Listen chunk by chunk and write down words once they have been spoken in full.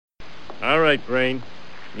All right, Brain.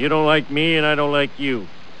 You don't like me and I don't like you.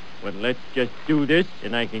 But let's just do this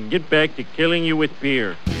and I can get back to killing you with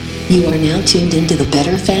beer. You are now tuned into the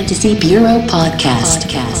Better Fantasy Bureau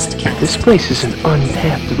podcast. This place is an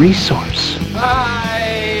untapped resource.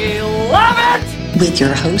 I love it! With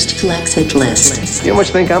your host, Flex Hitlist. You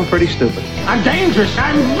must think I'm pretty stupid. I'm dangerous.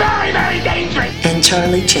 I'm very, very dangerous. And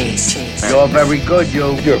Charlie Chase. You're very good,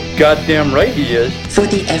 You're goddamn right he is. For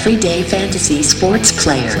the everyday fantasy sports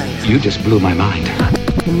player. You just blew my mind.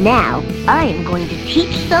 Now, I am going to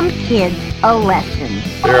teach some kids a lesson.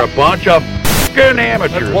 They're a bunch of f***ing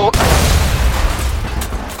amateurs.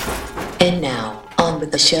 And now, on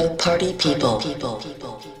with the show, Party People.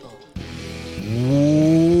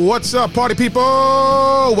 What's up, party people?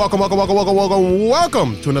 Welcome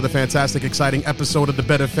to another fantastic, exciting episode of the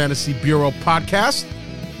Better Fantasy Bureau podcast.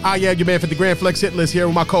 I am your man for the Grand Flex Hitlist here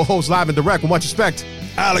with my co-host live and direct. With much respect,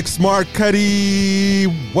 Alex Marchetti.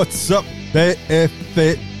 What's up,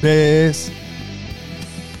 BFBs?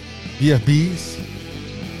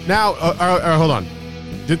 Now, hold on.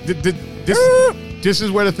 This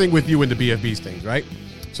is where the thing with you and the BFBs things, right?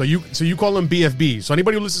 So you call them BFBs. So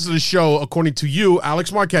anybody who listens to the show, according to you,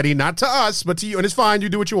 Alex Marchetti, not to us, but to you, and it's fine. You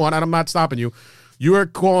do what you want. I'm not stopping you. You are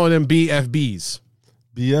calling them BFBs.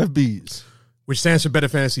 BFBs. Which stands for Better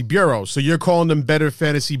Fantasy Bureau. So you're calling them Better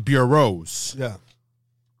Fantasy Bureaus. Yeah.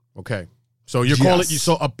 Okay. So you're calling you.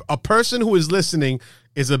 So a person who is listening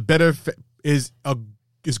is a better is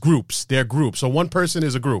groups. They're groups. So one person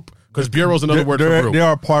is a group because bureau is another word for group. They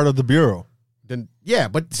are part of the bureau. Then yeah,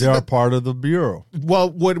 but they are part of the bureau. Well,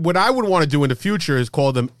 what I would want to do in the future is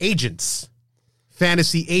call them agents,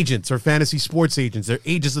 fantasy agents or fantasy sports agents. They're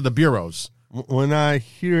agents of the bureaus. When I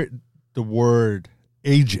hear the word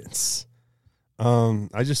agents,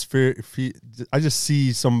 I just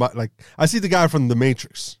see somebody like I see the guy from The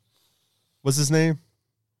Matrix. What's his name?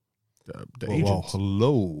 The agent. Well,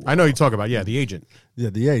 hello. I know you talk about the agent.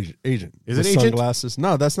 Yeah, the agent. Is it agent? Sunglasses?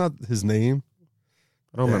 No, that's not his name.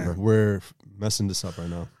 I don't remember. We're messing this up right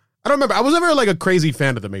now. I don't remember. I was never like a crazy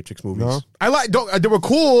fan of the Matrix movies. No? They were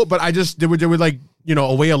cool, but they were like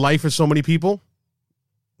a way of life for so many people.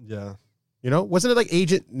 Yeah. Wasn't it like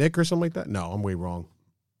Agent Nick or something like that? No, I'm way wrong.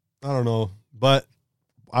 I don't know, but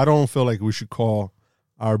I don't feel like we should call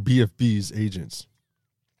our BFBs agents.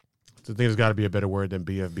 I think there's got to be a better word than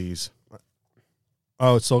BFBs.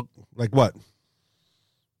 Oh, so like what?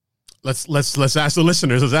 Let's ask the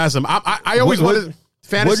listeners. Let's ask them. I always wanted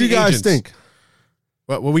fantasy. What do you guys agents. think?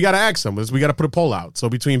 Well, we got to ask them. We got to put a poll out. So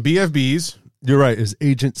between BFBs, you're right. Is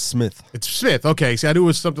Agent Smith? It's Smith. Okay, see, I knew it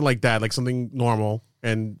was something like that, like something normal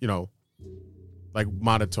and like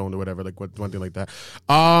monotone or whatever, like one thing like that.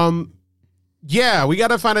 Yeah, we got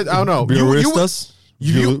to find it. I don't know. Bureauistas?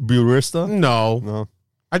 Bureauista? No.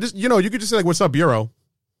 I just you could just say like, "What's up, bureau?"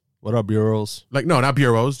 What up, bureaus? Like no, not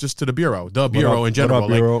bureaus, just to the bureau, the bureau in general.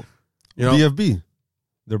 What up, bureau? Like, BFB.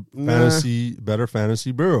 They're better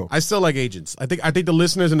fantasy bureau. I still like agents. I think the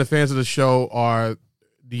listeners and the fans of the show are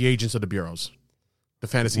the agents of the bureaus, the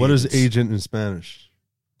fantasy. What agents. is agent in Spanish?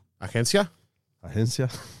 Agencia. Agencia.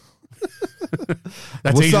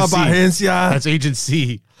 That's What's agency. up, agencia? That's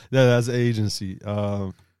agency. Yeah, that's agency.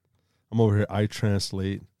 I'm over here. I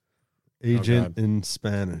translate agent in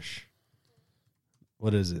Spanish.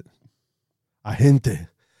 What is it? Agente.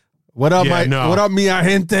 What up, What up, mi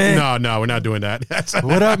agente? No, we're not doing that.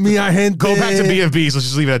 What up, mi agente? Go back to BFBs. Let's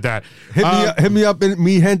just leave it at that. Hit me up at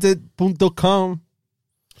migente.com.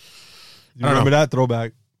 You remember that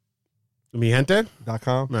throwback?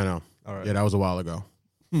 Migente.com? I know. All right. Yeah, that was a while ago.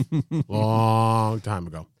 Long time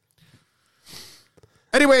ago.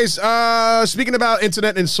 Anyways, speaking about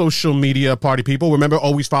internet and social media, party people, remember,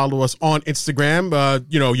 always follow us on Instagram.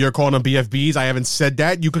 You're calling them BFBs. I haven't said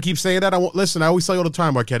that. You could keep saying that. I won't listen. I always tell you all the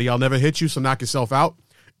time, Marchetti, I'll never hit you, so knock yourself out.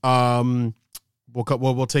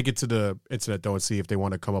 We'll take it to the internet, though, and see if they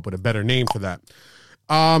want to come up with a better name for that.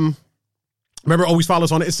 Remember, always follow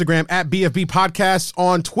us on Instagram at BFB Podcasts,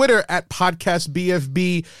 on Twitter at Podcast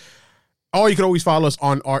BFB. Or you can always follow us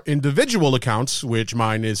on our individual accounts, which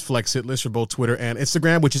mine is Flex Hitlist for both Twitter and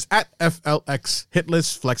Instagram, which is at FLX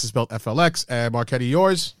Hitlist. Flex is spelled FLX. And Marchetti,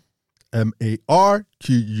 yours? MarQuetti.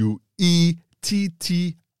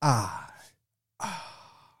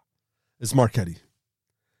 It's Marchetti.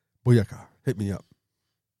 Booyaka. Hit me up.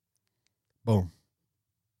 Boom.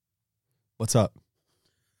 What's up?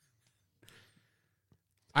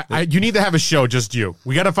 You need to have a show, just you.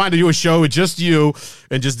 We got to find you a show with just you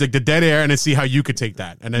and just the dead air and then see how you could take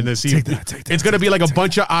that. And then to see take that, it's going to be like a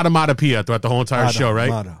bunch of automatopoeia throughout the whole entire show, right?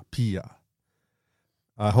 Automatopoeia.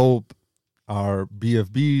 I hope our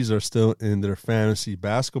BFBs are still in their fantasy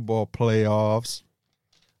basketball playoffs.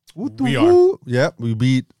 We are. Yep, we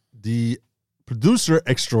beat the producer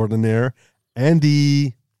extraordinaire,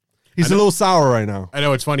 Andy. He's a little sour right now. I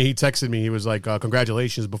know, it's funny. He texted me. He was like,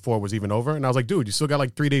 congratulations before it was even over. And I was like, dude, you still got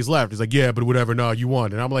like 3 days left. He's like, yeah, but whatever. No, you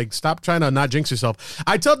won. And I'm like, stop trying to not jinx yourself.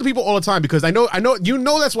 I tell the people all the time because I know,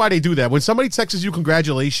 that's why they do that. When somebody texts you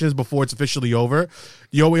congratulations before it's officially over,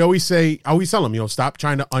 we always tell them, stop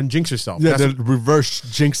trying to unjinx yourself. Yeah, the reverse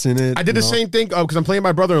jinxing it. I did the same thing because I'm playing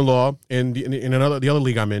my brother-in-law in the other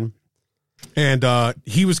league I'm in. And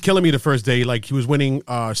he was killing me the first day. Like, he was winning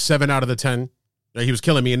 7 out of the 10. He was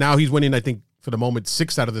killing me, and now he's winning, I think, for the moment,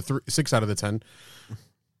 6 out of the 10.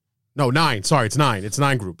 No, 9. Sorry, it's 9. It's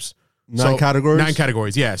 9 groups. 9 categories? 9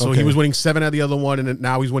 categories, yeah. So he was winning 7 out of the other one, and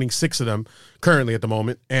now he's winning 6 of them currently at the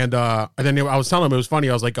moment. And then I was telling him, it was funny.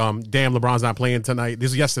 I was like, damn, LeBron's not playing tonight.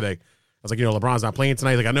 This was yesterday. I was like, LeBron's not playing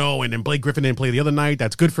tonight. He's like, I know. And then Blake Griffin didn't play the other night.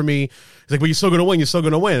 That's good for me. He's like, but you're still going to win. You're still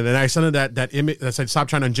going to win. And then I sent him that image that said, stop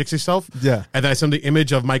trying to unjix yourself. Yeah. And then I sent him the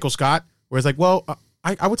image of Michael Scott, where it's like, well,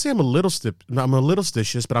 I would say I'm a little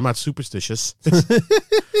stitious, but I'm not superstitious.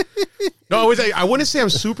 No, I wouldn't say I'm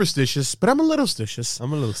superstitious, but I'm a little stitious.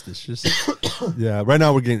 Yeah, right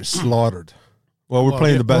now we're getting slaughtered. Well, we're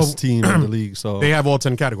playing the best team in the league, so they have all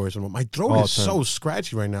 10 categories. My throat is 10. So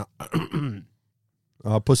scratchy right now.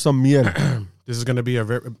 Put some miel. This is going to be a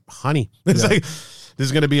very honey. This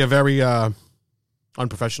is going to be a very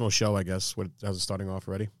unprofessional show, I guess. As it's starting off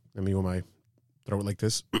already. I mean, with my throat like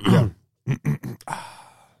this. Yeah.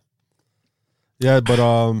 Yeah, but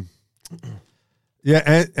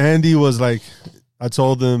Andy was like, I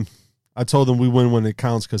told him we win when it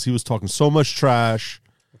counts because he was talking so much trash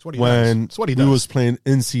when he was playing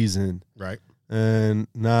in season, right? And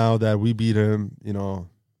now that we beat him,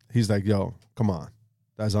 he's like, yo, come on,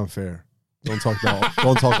 that's unfair. Don't talk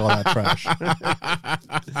all that trash.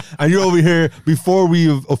 And you're over here before we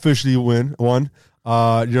officially won.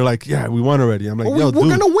 You're like, yeah, we won already. I'm like, we're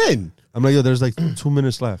gonna win. I'm like, yo, there's like 2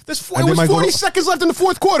 minutes left. It was 40 seconds left in the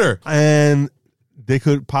fourth quarter. And they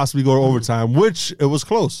could possibly go to overtime, which it was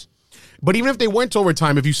close. But even if they went to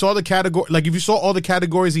overtime, if you saw the category, like if you saw all the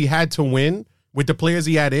categories he had to win with the players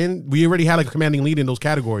he had in, we already had like a commanding lead in those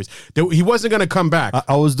categories. He wasn't going to come back.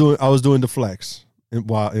 I was doing the flex in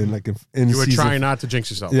you were trying not to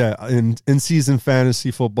jinx yourself. Yeah, in season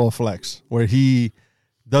fantasy football flex, where he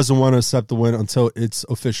doesn't want to accept the win until it's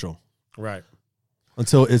official. Right.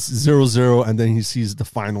 Until it's 0-0, and then he sees the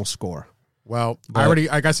final score. Well,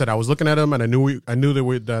 like I said, I was looking at him, and I knew he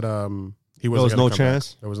was. There was no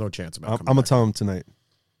chance. There was no chance about. I'm gonna tell him tonight.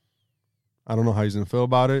 I don't know how he's gonna feel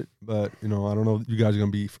about it, but I don't know if you guys are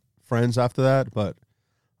gonna be friends after that. But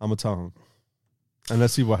I'm gonna tell him, and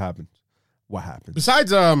let's see what happens.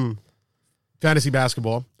 Besides fantasy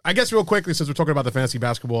basketball, I guess real quickly, since we're talking about the fantasy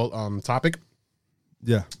basketball topic,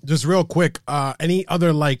 yeah, just real quick, any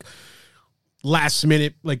other like last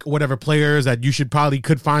minute, like whatever players that you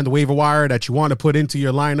could find the waiver wire that you want to put into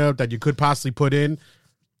your lineup that you could possibly put in?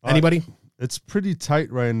 Anybody? It's pretty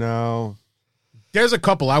tight right now. There's a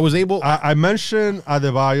couple. I mentioned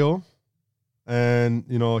Adebayo, and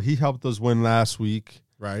he helped us win last week.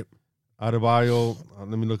 Right. Adebayo,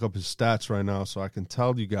 let me look up his stats right now so I can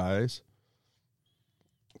tell you guys.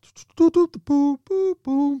 Yeah,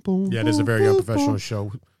 it is a very unprofessional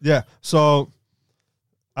show. Yeah, so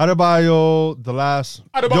Adebayo,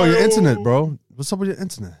 Yo, your internet, bro. What's up with your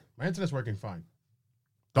internet? My internet's working fine.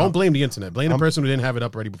 Don't blame the internet. Blame the person who didn't have it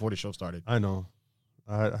up ready before the show started. I know.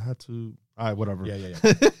 I had to. All right, whatever. Yeah.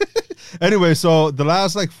 Anyway, so the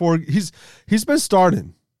last 4, he's been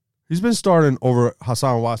starting. He's been starting over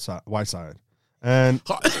Hassan Whiteside. And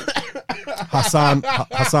Hassan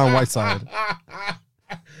Whiteside.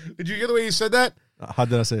 Did you hear the way you said that? How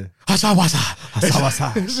did I say it? Hassan Whiteside.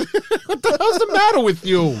 What the hell's the matter with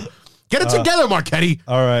you? Get it together, Marchetti.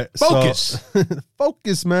 All right. Focus.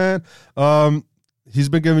 Focus, man. He's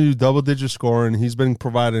been giving you double-digit scoring. He's been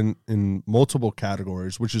providing in multiple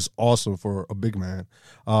categories, which is awesome for a big man.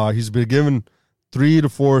 He's been given 3 to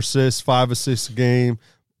 4 assists, 5 assists a game.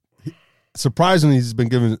 Surprisingly, he's been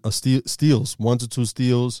given steals, 1 to 2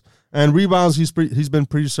 steals. And rebounds, he's been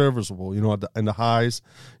pretty serviceable, in the highs,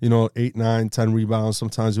 8, 9, 10 rebounds.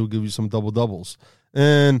 Sometimes he'll give you some double-doubles.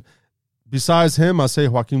 And besides him, I say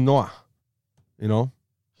Joakim Noah.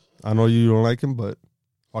 I know you don't like him, but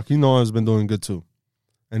Joakim Noah has been doing good too.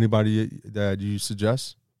 Anybody that you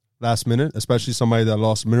suggest last minute, especially somebody that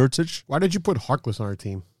lost Mirotic? Why did you put Harkless on our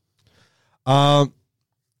team?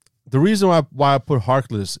 The reason why I put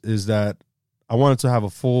Harkless is that I wanted to have a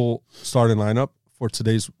full starting lineup for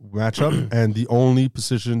today's matchup, and the only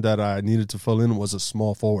position that I needed to fill in was a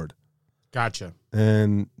small forward. Gotcha.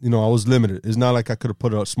 And I was limited. It's not like I could have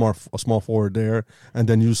put a small forward there and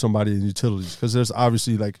then use somebody in utilities, because there's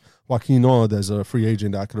obviously like Joaquin Noah, there's a free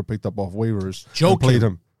agent that I could have picked up off waivers and played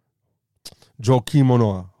him. Joaquin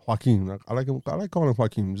Noah. Joaquin. I like him. I like calling him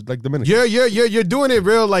Joaquin. It's like Dominican. Yeah. You're doing it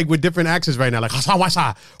real like with different accents right now. Like Hassan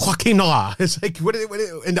Wasa, Joaquin Noah. It's like what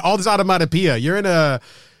and all this onomatopoeia. You're in a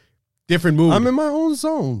different mood. I'm in my own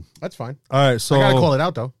zone. That's fine. All right, so I gotta call it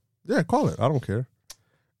out though. Yeah, call it. I don't care.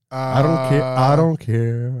 I don't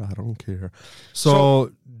care.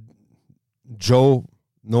 So Joe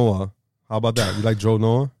Noah. How about that? You like Joe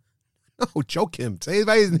Noah? No, Joakim. Say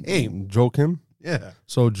his name. Joakim? Yeah.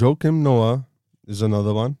 So Joakim Noah is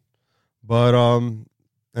another one. But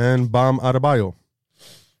and Bam Adebayo.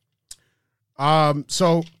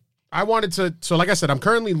 So I wanted to, so like I said, I'm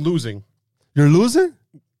currently losing. You're losing?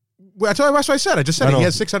 Well, that's what I said. I just said it. He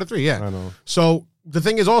has 6 out of 3. Yeah. I know. So the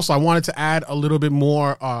thing is also, I wanted to add a little bit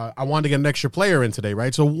more. I wanted to get an extra player in today,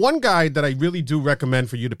 right? So one guy that I really do recommend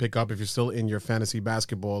for you to pick up if you're still in your fantasy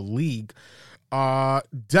basketball league,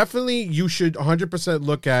 definitely you should 100%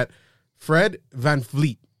 look at Fred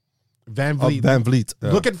VanVleet. Van Vliet.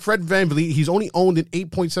 Yeah. Look at Fred VanVleet. He's only owned in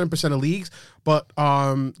 8.7% of leagues, but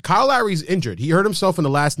Kyle Lowry's injured. He hurt himself in the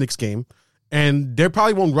last Knicks game, and they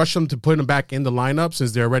probably won't rush him to put him back in the lineup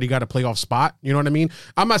since they already got a playoff spot. You know what I mean?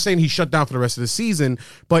 I'm not saying he's shut down for the rest of the season,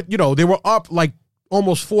 but, they were up like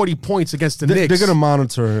almost 40 points against the Knicks. They're going to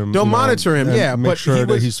monitor him. They'll monitor him, yeah. Make but sure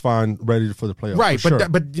that he's fine, ready for the playoffs. Right, for sure.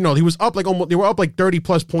 but he was up like almost, they were up like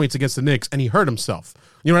 30-plus points against the Knicks, and he hurt himself.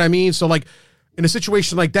 You know what I mean? So, like, in a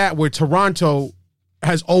situation like that where Toronto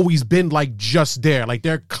has always been like just there, like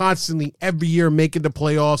they're constantly every year making the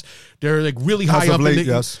playoffs. They're like really high up. Late,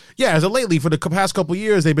 yes. Yeah, as of lately for the past couple of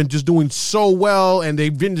years, they've been just doing so well, and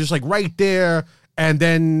they've been just like right there. And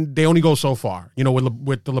then they only go so far.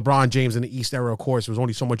 With the LeBron James in the East era, of course, there was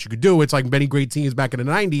only so much you could do. It's like many great teams back in the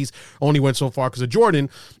 90s only went so far because of Jordan.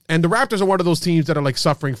 And the Raptors are one of those teams that are like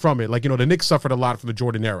suffering from it. Like, the Knicks suffered a lot from the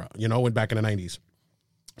Jordan era, and back in the 90s.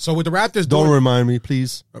 So with the Raptors, don't remind me,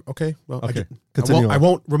 please. Okay, well, okay. I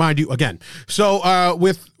won't remind you again. So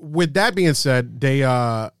with that being said, they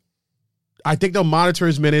I think they'll monitor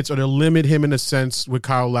his minutes, or they'll limit him in a sense with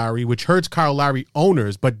Kyle Lowry, which hurts Kyle Lowry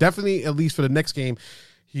owners. But definitely, at least for the next game,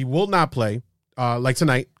 he will not play. Like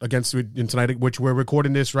tonight which we're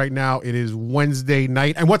recording this right now. It is Wednesday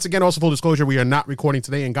night, and once again, also full disclosure, we are not recording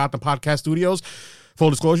today in Gotham Podcast Studios. Full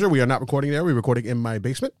disclosure, we are not recording there. We're recording in my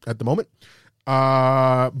basement at the moment.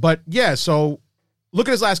 But yeah, so look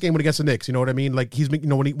at his last game against the Knicks. You know what I mean? Like he's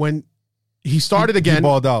when he started again, he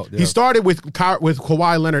balled out. Yeah. He started with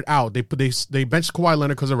Kawhi Leonard out. They benched Kawhi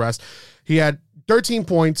Leonard because of rest. He had 13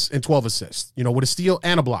 points and 12 assists. With a steal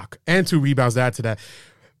and a block and 2 rebounds to add to that.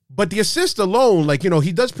 But the assist alone, like,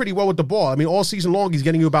 he does pretty well with the ball. I mean, all season long, he's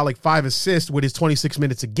getting you about like 5 assists with his 26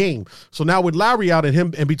 minutes a game. So now with Lowry out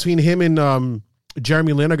and between him and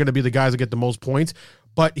Jeremy Lin are going to be the guys that get the most points.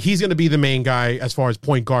 But he's going to be the main guy as far as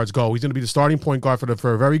point guards go. He's going to be the starting point guard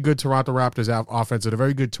for a very good Toronto Raptors offense and a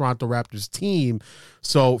very good Toronto Raptors team.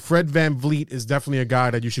 So Fred VanVleet is definitely a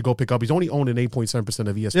guy that you should go pick up. He's only owned in 8.7%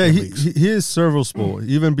 of ESPN leagues. He is serviceable.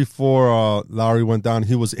 Even before Lowry went down,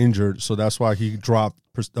 he was injured, so that's why he dropped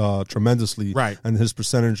tremendously. Right. And his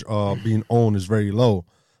percentage being owned is very low.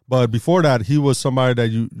 But before that, he was somebody that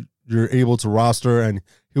you're able to roster, and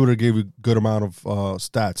he would have gave you a good amount of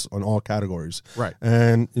stats on all categories. Right.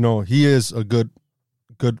 And, he is a good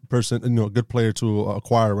person, good player to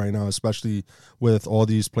acquire right now, especially with all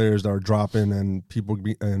these players that are dropping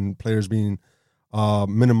and players being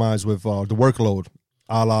minimized with the workload,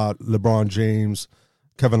 a la LeBron James,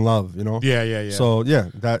 Kevin Love, Yeah. So,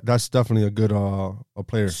 that's definitely a good a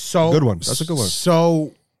player. Good one. That's a good one.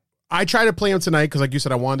 So I tried to play him tonight because, like you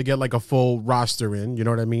said, I wanted to get like a full roster in. You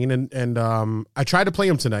know what I mean? And I tried to play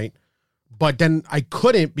him tonight, but then I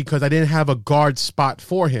couldn't because I didn't have a guard spot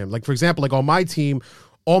for him. Like, for example, like on my team,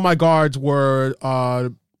 all my guards were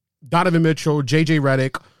Donovan Mitchell, JJ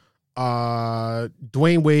Redick,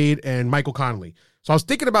 Dwayne Wade, and Michael Conley. So I was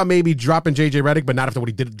thinking about maybe dropping JJ Redick, but not after what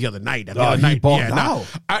he did the other night. He balled out.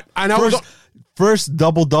 First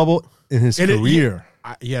double-double in his career.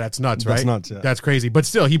 That's nuts, right? That's nuts, yeah. That's crazy. But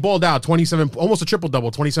still, he balled out 27, almost a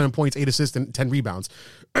triple-double, 27 points, 8 assists, and 10 rebounds.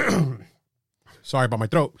 Sorry about my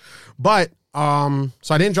throat. But, so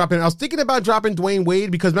I didn't drop in. I was thinking about dropping Dwayne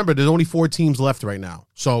Wade because, remember, there's only 4 teams left right now.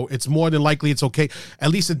 So it's more than likely it's okay. At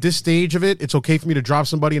least at this stage of it, it's okay for me to drop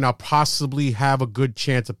somebody, and I'll possibly have a good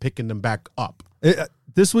chance of picking them back up.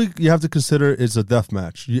 This week, you have to consider it's a death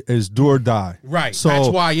match. It's do or die. Right. So that's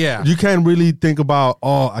why, yeah. You can't really think about,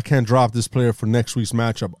 I can't drop this player for next week's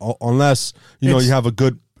matchup unless, you have a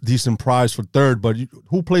good decent prize for third, but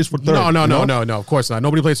who plays for third? No. Of course not.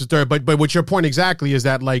 Nobody plays for third. But what your point exactly is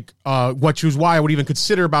that why I would even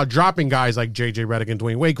consider about dropping guys like JJ Redick and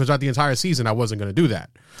Dwayne Wade, because throughout the entire season I wasn't going to do that.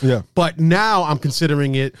 Yeah. But now I'm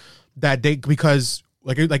considering it because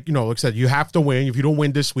like I said, you have to win. If you don't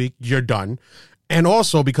win this week, you're done. And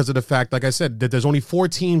also because of the fact, like I said, that there's only 4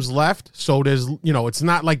 teams left. So there's, it's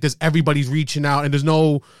not like everybody's reaching out and there's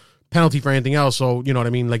no penalty for anything else. So, you know what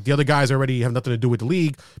I mean? Like the other guys already have nothing to do with the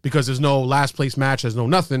league because there's no last place match. There's no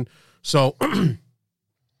nothing. So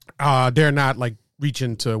they're not like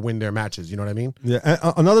reaching to win their matches. You know what I mean? Yeah. And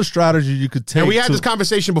another strategy you could take. And we had this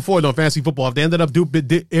conversation before though, fantasy football. If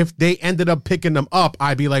they ended up picking them up,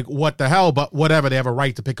 I'd be like, what the hell? But whatever, they have a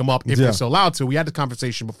right to pick them up if they're still allowed to. We had this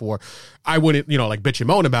conversation before. I wouldn't, like bitch and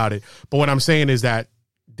moan about it. But what I'm saying is that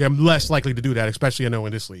they're less likely to do that, especially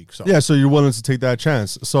in this league. So yeah, so you're willing to take that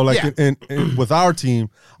chance. So like in with our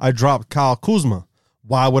team, I dropped Kyle Kuzma.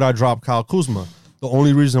 Why would I drop Kyle Kuzma? The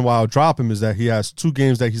only reason why I'll drop him is that he has 2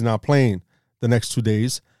 games that he's not playing the next 2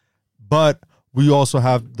 days, but we also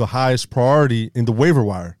have the highest priority in the waiver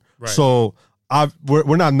wire. Right. So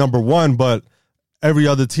we're not number 1, but every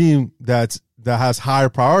other team that has higher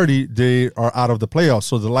priority, they are out of the playoffs.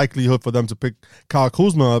 So the likelihood for them to pick Kyle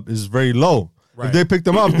Kuzma up is very low. Right. If they pick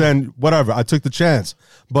them up, then whatever, I took the chance.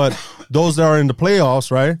 But those that are in the playoffs,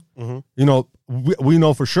 right? Mm-hmm. We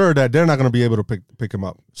know for sure that they're not going to be able to pick him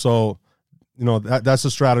up. So that's a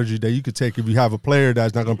strategy that you could take if you have a player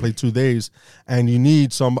that's not going to play 2 days and you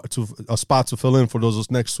need a spot to fill in for those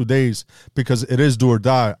next 2 days because it is do or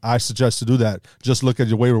die. I suggest to do that. Just look at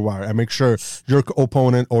your waiver wire and make sure your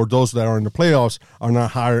opponent or those that are in the playoffs are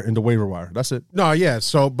not higher in the waiver wire. That's it. No, yeah.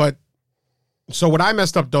 So what I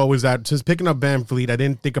messed up though is that since picking up Van Vliet, I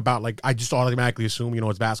didn't think about I just automatically assume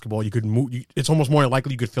it's basketball. You could move. It's almost more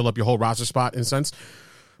likely you could fill up your whole roster spot in a sense.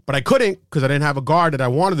 But I couldn't because I didn't have a guard that I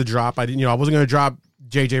wanted to drop. I didn't, I wasn't going to drop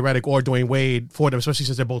JJ Redick or Dwayne Wade for them, especially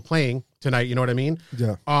since they're both playing tonight. You know what I mean?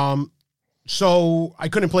 Yeah. So I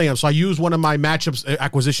couldn't play him. So I used one of my matchups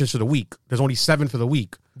acquisitions for the week. There's only 7 for the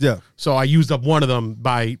week. Yeah. So I used up one of them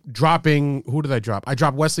by dropping. Who did I drop? I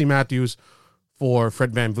dropped Wesley Matthews for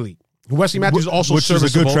Fred Van Vliet. Wesley Matthews also which serviceable.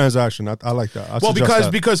 Is a good transaction. I like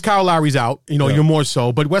that. Because Kyle Lowry's out, you're more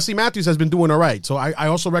so. But Wesley Matthews has been doing all right. So I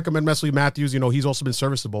also recommend Wesley Matthews. He's also been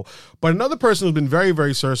serviceable. But another person who's been very,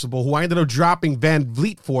 very serviceable, who I ended up dropping Van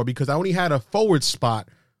Vliet for because I only had a forward spot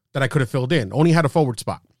that I could have filled in. Only had a forward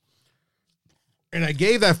spot. And I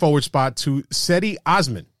gave that forward spot to Cedi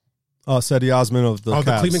Osman. Cedi Osman of the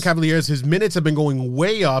Cleveland Cavaliers. His minutes have been going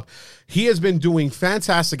way up. He has been doing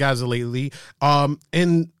fantastic as of lately.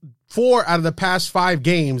 In 4 out of the past 5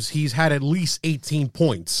 games, he's had at least 18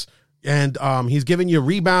 points. And he's giving you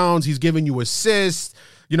rebounds. He's giving you assists.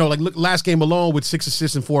 Look, last game alone with 6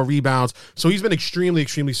 assists and 4 rebounds. So he's been extremely,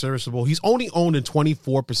 extremely serviceable. He's only owned in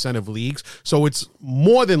 24% of leagues. So it's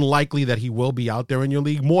more than likely that he will be out there in your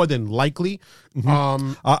league. More than likely.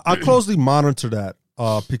 Mm-hmm. I closely monitor that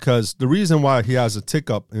because the reason why he has a tick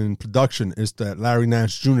up in production is that Larry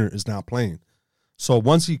Nance Jr. is not playing. So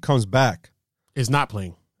once he comes back. Is not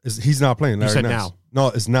playing. He's not playing. Larry you said Nance. now. No,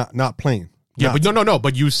 it's not playing. Yeah, but no.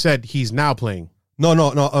 But you said he's now playing.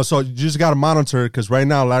 No. So you just got to monitor it because right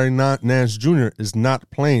now Larry Nance Jr. is not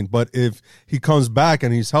playing. But if he comes back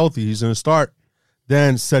and he's healthy, he's going to start.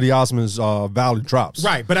 Then Cedi Osman's value drops.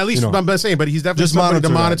 Right, but at least I'm saying, but he's definitely somebody to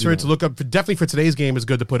monitor it to look up. Definitely for today's game is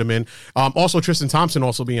good to put him in. Also, Tristan Thompson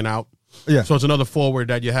also being out. Yeah. So it's another forward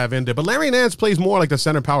that you have in there. But Larry Nance plays more like the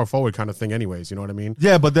center power forward kind of thing anyways, you know what I mean?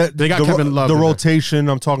 Yeah, but they got Kevin Love. The rotation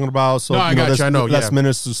I'm talking about. So I know. Less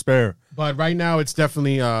minutes to spare. But right now it's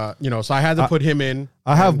definitely, so I had to put him in.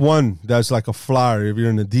 I have one that's like a flyer if you're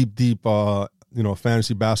in a deep,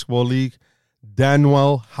 fantasy basketball league.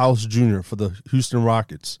 Danuel House Jr. for the Houston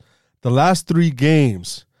Rockets. The last 3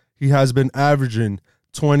 games, he has been averaging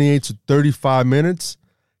 28 to 35 minutes.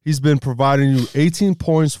 He's been providing you 18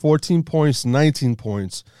 points, 14 points, 19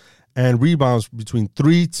 points, and rebounds between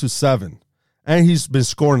 3 to 7. And he's been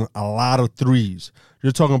scoring a lot of threes.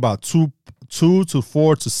 You're talking about 2 to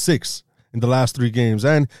 4 to 6 in the last 3 games.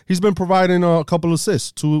 And he's been providing a couple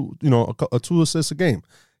assists, 2 assists a game.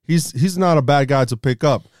 He's not a bad guy to pick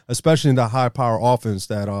up, especially in the high-power offense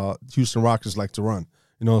that Houston Rockets like to run.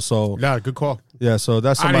 So yeah, good call. Yeah, so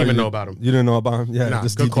that's somebody. I didn't even know about him. You didn't know about him? Yeah,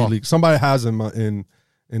 this good DD call. league. Somebody has him in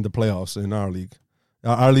the playoffs in our league.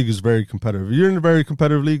 Our league is very competitive. If you're in a very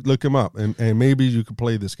competitive league, look him up, and maybe you could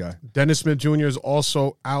play this guy. Dennis Smith Jr. is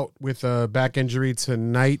also out with a back injury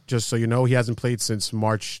tonight, just so you know. He hasn't played since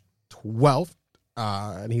March 12th.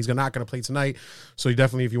 and he's not going to play tonight. So you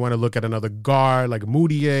definitely, if you want to look at another guard like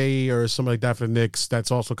Moutier or something like that for the Knicks,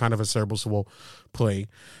 that's also kind of a serviceable play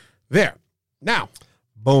there. Now,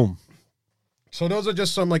 boom. So those are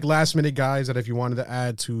just some like last minute guys that if you wanted to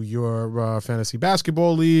add to your fantasy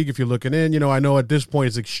basketball league, if you're looking in, I know at this point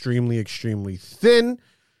it's extremely, extremely thin.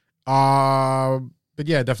 But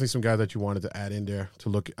yeah, definitely some guys that you wanted to add in there to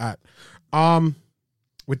look at.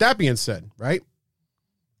 With that being said, right?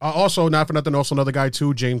 Also, not for nothing, also another guy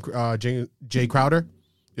too, Jay Crowder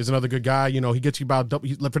is another good guy. He gets you about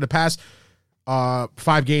for the past 5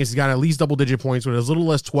 games, he's got at least double-digit points with as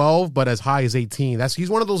little as 12, but as high as 18. He's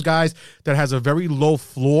one of those guys that has a very low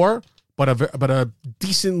floor, but a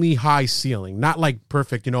decently high ceiling. Not like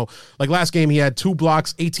perfect, Like last game, he had 2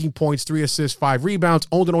 blocks, 18 points, 3 assists, 5 rebounds,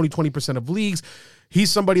 owned in only 20% of leagues. He's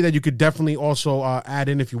somebody that you could definitely also add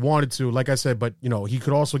in if you wanted to. Like I said, but he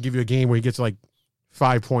could also give you a game where he gets like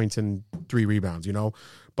 5 points and 3 rebounds.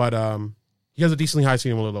 But he has a decently high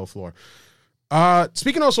ceiling with a low floor.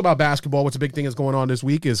 Speaking also about basketball, what's a big thing is going on this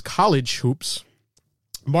week is college hoops.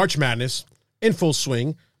 March Madness in full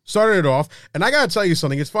swing. Started it off, and I gotta tell you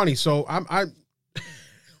something. It's funny. So I'm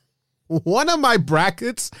one of my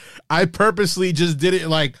brackets. I purposely just did it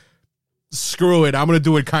like, screw it. I'm gonna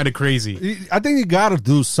do it kind of crazy. I think you gotta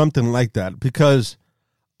do something like that because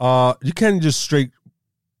you can't just straight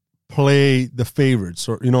play the favorites,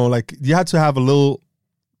 or like you have to have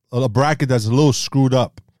a bracket that's a little screwed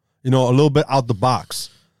up. A little bit out the box.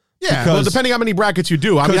 Yeah, well, depending how many brackets you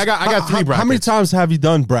do. I mean, I got 3 brackets. How many times have you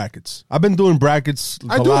done brackets? I've been doing brackets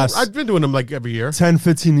I've been doing them like every year. 10,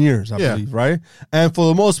 15 years, I believe, right? And for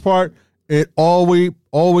the most part, it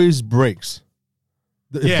always breaks.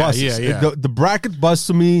 It busts. The bracket busts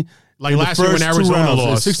to me. Like last year when Arizona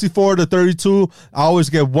lost. 64-32, I always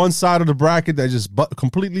get one side of the bracket that just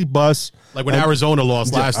completely busts. Like when Arizona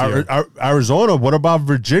lost last year. Arizona, what about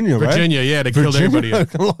Virginia, right? Virginia, yeah, they killed everybody.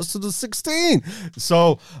 Lost to the 16.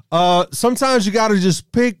 So sometimes you got to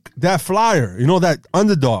just pick that flyer, that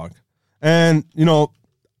underdog. And,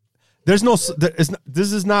 this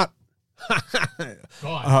is not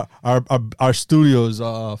our studio's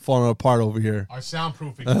falling apart over here. Our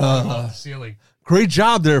soundproofing falling off the ceiling. Great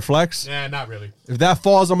job there, Flex. Yeah, not really. If that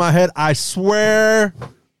falls on my head, I swear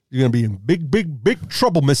you're going to be in big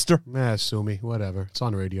trouble, mister. Sue me. Whatever. It's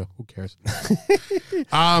on radio. Who cares?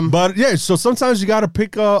 But, yeah, so sometimes you got to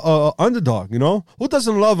pick a underdog, Who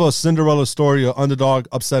doesn't love a Cinderella story, an underdog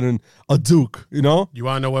upsetting a Duke, You want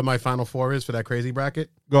to know what my Final Four is for that crazy bracket?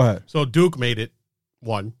 Go ahead. So Duke made it.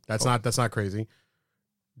 1. That's not crazy.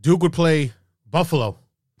 Duke would play Buffalo.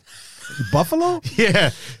 Buffalo? Yeah.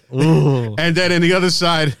 Ooh. And then in the other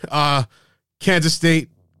side, Kansas State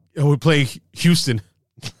would play Houston.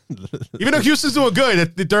 Even though Houston's doing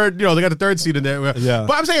good, the third, they got the 3rd seed in there. Yeah.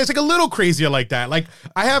 But I'm saying it's like a little crazier like that. Like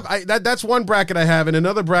that's one bracket I have, and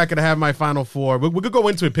another bracket I have my Final Four. We could go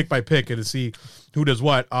into it pick by pick and see who does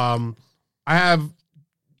what. I have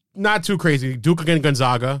not too crazy Duke against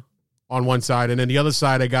Gonzaga on one side, and then the other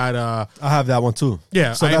side I got I have that one too.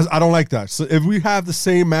 Yeah. So I don't like that. So if we have the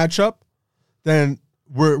same matchup, then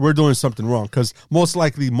we're doing something wrong because most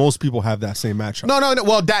likely most people have that same matchup. No.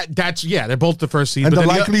 Well, that's they're both the first seed. And the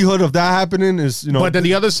likelihood of that happening is But then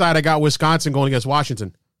the other side I got Wisconsin going against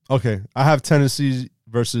Washington. Okay, I have Tennessee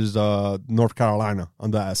versus North Carolina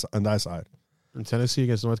on that side. And Tennessee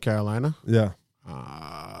against North Carolina. Yeah.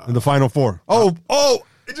 In the Final Four. Oh!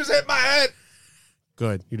 It just hit my head.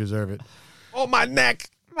 Good. You deserve it. Oh, my neck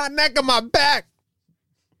and my back.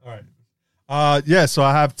 All right. Yeah, so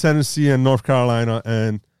I have Tennessee and North Carolina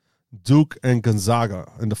and Duke and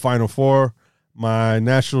Gonzaga in the Final Four. My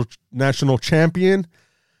national championship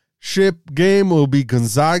game will be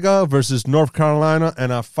Gonzaga versus North Carolina,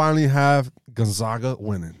 and I finally have Gonzaga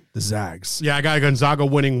winning, the Zags. Yeah, I got Gonzaga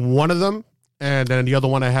winning one of them, and then the other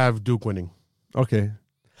one I have Duke winning. Okay.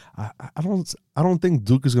 I don't think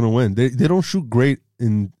Duke is going to win. They don't shoot great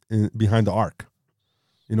in behind the arc.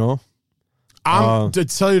 To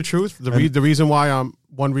tell you the truth, the reason why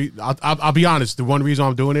I'll be honest. The one reason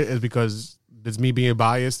I'm doing it is because it's me being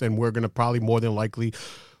biased, and we're gonna probably hopefully,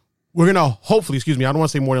 I don't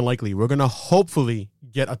want to say more than likely, we're gonna hopefully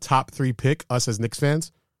get a top 3 pick, us as Knicks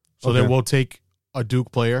fans. So then we'll take a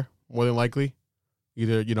Duke player more than likely,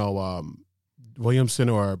 either Williamson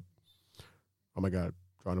or oh my God,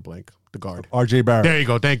 drawing a blank, the guard RJ Barrett. There you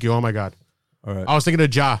go. Thank you. Oh my God. All right. I was thinking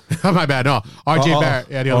of Ja. My bad. No, RJ Barrett.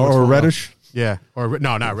 Yeah, the other or Reddish. Yeah, or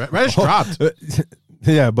no, not Reddish dropped.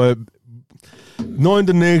 Yeah, but knowing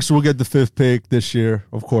the Knicks, we'll get the 5th pick this year,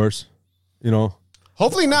 of course.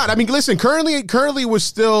 Hopefully not. I mean, listen. Currently, was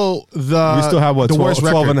still the we still have the worst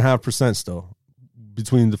 12.5% still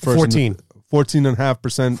between the first 14.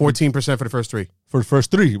 14.5%. 14% for the first three. For the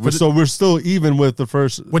first three. So we're still even with the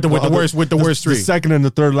first. With the worst three. The second and the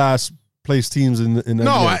third last place teams in the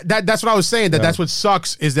NBA. That's what I was saying. That's what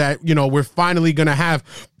sucks is that, we're finally going to have,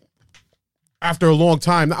 after a long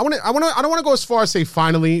time, I don't want to go as far as say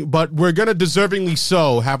finally, but we're going to deservingly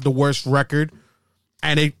so have the worst record.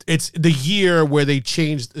 And it's the year where they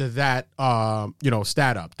changed that,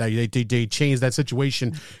 stat up. They changed that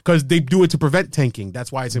situation because they do it to prevent tanking.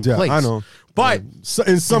 That's why it's in place. I know. But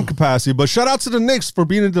in some capacity. But shout out to the Knicks for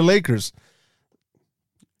beating the Lakers.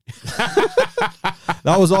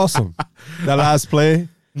 That was awesome. That last play.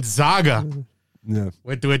 Zaga. Yeah.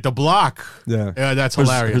 With the block. Yeah. That's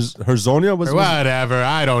hilarious. Herzonia was whatever.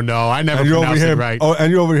 I don't know. I never pronounced it right. Oh,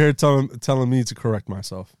 and you're over here telling me to correct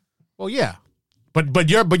myself. Well, yeah. But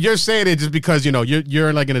you're saying it just because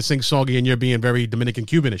you're like in a sing-songy and you're being very Dominican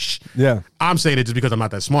Cubanish. Yeah, I'm saying it just because I'm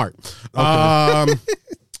not that smart. Okay.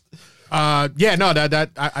 I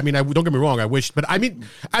mean, don't get me wrong. I wish, but I mean,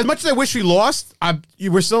 as much as I wish we lost,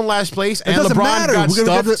 we're still in last place, and LeBron got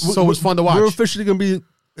stuffed, so it was fun to watch. We're officially gonna be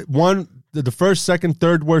the first, second,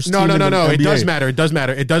 third worst. No. Team in the NBA. It does matter. It does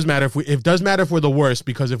matter. It does matter if we're the worst,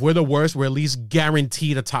 because if we're the worst, we're at least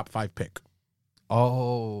guaranteed a top 5 pick.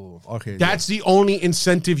 Oh, okay. That's the only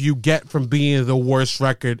incentive you get from being the worst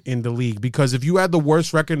record in the league. Because if you had the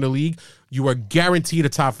worst record in the league, you are guaranteed a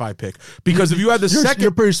top 5 pick. Because if you had the second,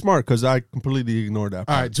 you're pretty smart because I completely ignored that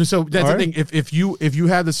part. All right, so that's the thing. If you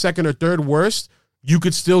had the second or third worst, you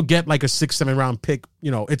could still get like a 6-7 round pick.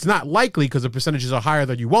 It's not likely because the percentages are higher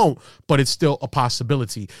that you won't, but it's still a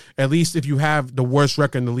possibility. At least if you have the worst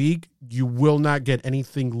record in the league, you will not get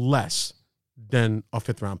anything less than a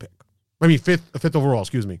 5th round pick. I mean, fifth overall,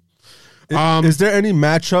 excuse me. Is there any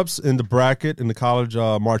matchups in the bracket in the college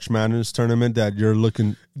March Madness tournament that you're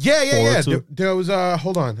looking forward to? There was,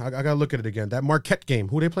 hold on. I got to look at it again. That Marquette game.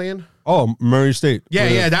 Who are they playing? Oh, Murray State.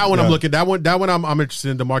 Yeah, that one I'm looking. That one I'm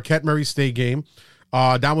interested in, the Marquette-Murray State game.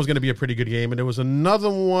 That was going to be a pretty good game. And there was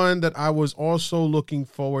another one that I was also looking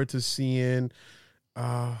forward to seeing.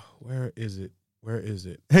 Where is it?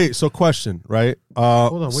 Hey, so question, right?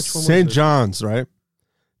 Hold on, which one was St. it? John's, right?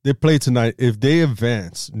 They play tonight. If they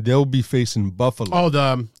advance, they'll be facing Buffalo. Oh,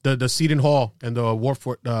 the Seton Hall and the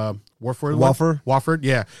Wofford,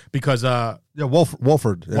 yeah, because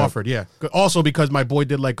Wofford, yeah. Wofford, yeah. Also because my boy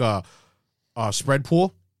did like a spread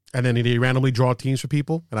pool, and then they randomly draw teams for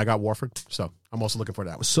people, and I got Wofford, so I'm also looking for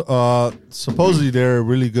that one. So supposedly they're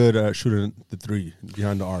really good at shooting the 3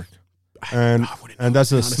 behind the arc, and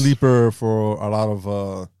that's a sleeper for a lot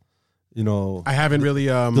of I haven't really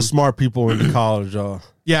the smart people in the college.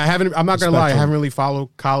 Yeah, I haven't. I'm not gonna lie, I haven't really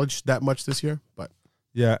followed college that much this year. But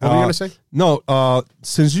yeah, what were you gonna say? No,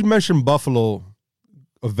 since you mentioned Buffalo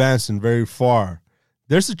advancing very far,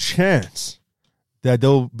 there's a chance that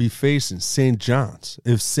they'll be facing St. John's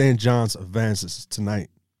if St. John's advances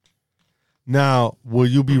tonight. Now, will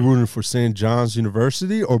you be rooting for St. John's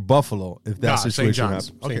University or Buffalo if that situation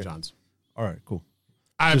happens? St. John's. All right, cool.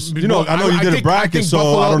 I know you did a bracket, so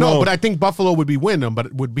Buffalo, I don't know. But I think Buffalo would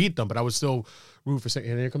beat them, but I would still root for St.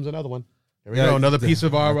 And here comes another one. Here we go, another piece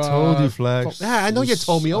of our. I told you, Flex. I know you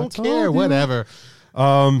told me. I don't care. Whatever.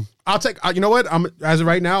 I'll take. You know what? I'm as of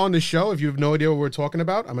right now on this show. If you have no idea what we're talking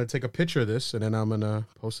about, I'm gonna take a picture of this and then I'm gonna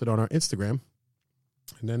post it on our Instagram,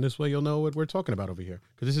 and then this way you'll know what we're talking about over here,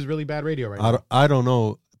 because this is really bad radio right now. I don't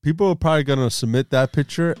know. People are probably gonna submit that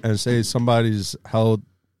picture and say somebody's held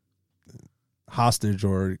hostage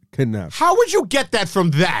or kidnapped. How would you get that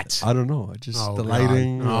from that? I don't know. The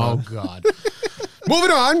lighting. Oh God.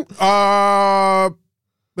 Moving on.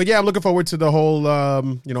 But yeah, I'm looking forward to the whole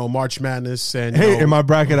March Madness and in my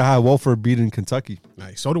bracket I had Wofford beating Kentucky.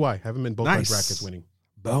 Nice. So do I. Haven't been both my brackets winning.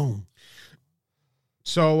 Boom.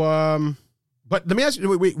 So but let me ask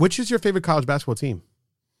you, wait, which is your favorite college basketball team?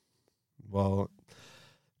 Well,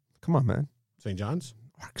 come on, man. St. John's?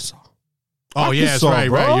 Arkansas. Oh, yeah, that's right.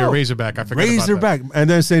 You're a Razorback. I forgot Razorback. About that. And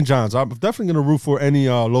then St. John's. I'm definitely going to root for any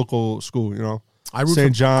local school, I root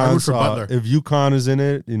St. John's. I root for Butler. If UConn is in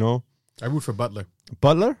it, I root for Butler.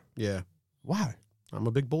 Butler? Yeah. Why? I'm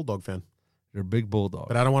a big Bulldog fan. You're a big Bulldog.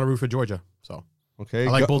 But I don't want to root for Georgia, so. Okay.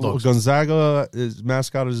 I like Bulldogs. Gonzaga, his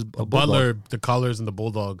mascot is a Bulldog. Butler, the colors, and the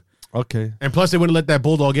Bulldog. Okay. And plus, they wouldn't let that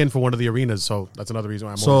Bulldog in for one of the arenas, so that's another reason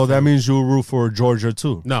why I'm So that means you'll root for Georgia,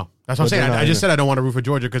 too? No. That's what I'm saying. I just said I don't want to root for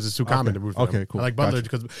Georgia because it's too common to root for them. Okay, cool. I like Butler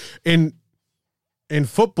because in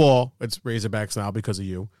football, it's Razorbacks now because of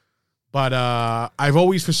you. But I've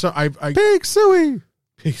always Big Suey.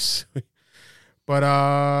 Big Suey.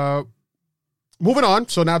 But moving on.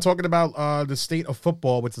 So now talking about the state of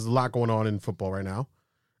football, which is a lot going on in football right now.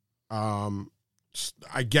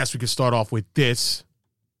 I guess we could start off with this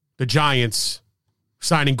the Giants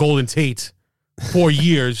signing Golden Tate 4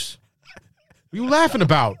 years. What are you laughing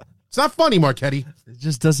about? It's not funny, Marchetti. It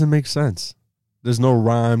just doesn't make sense. There's no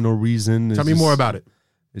rhyme, no reason. Tell me more about it.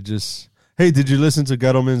 It just. Hey, did you listen to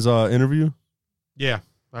Gettleman's interview? Yeah,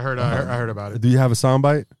 I heard about it. Do you have a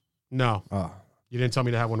soundbite? No. Oh. You didn't tell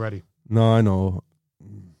me to have one ready. No, I know.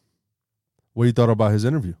 What you thought about his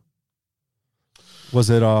interview? Was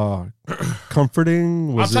it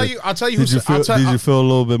comforting? I'll tell you. Did you feel a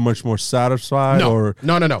little bit much more satisfied? No. Or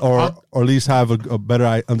No. Or at least have a better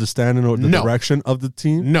understanding of the direction of the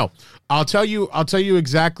team? No. I'll tell you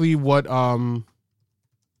exactly what I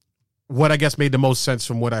guess made the most sense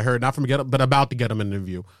from what I heard, not from but about the Gettleman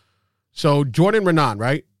interview. So Jordan Renan,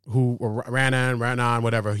 right? Renan,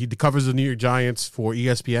 whatever. He covers the New York Giants for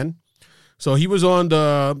ESPN. So he was on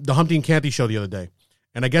the Humpty and Canty show the other day.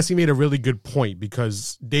 And I guess he made a really good point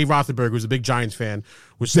because Dave Rothenberg, who's a big Giants fan,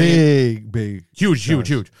 was saying big, huge.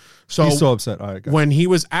 So he's so upset. All right, when he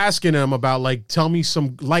was asking him about tell me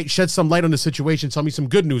some light, shed some light on the situation, tell me some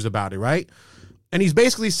good news about it, right? And he's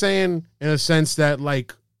basically saying, in a sense, that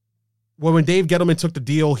when Dave Gettleman took the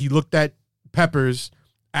deal, he looked at Peppers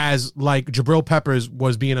as Jabril Peppers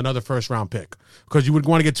was being another first-round pick because you would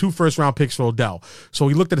want to get 2 first-round picks for Odell. So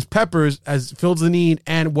he looked at his Peppers as fills the need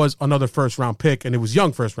and was another first-round pick, and it was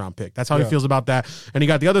young first-round pick. That's how he feels about that. And he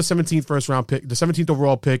got the other 17th first-round pick, the 17th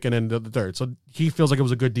overall pick, and then the third. So he feels like it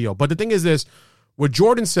was a good deal. But the thing is this, what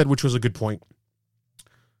Jordan said, which was a good point,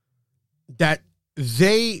 that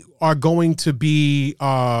they are going to be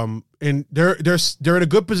they're in a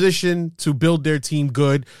good position to build their team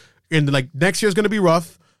good. And next year's going to be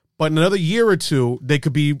rough. But in another year or two, they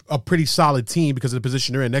could be a pretty solid team because of the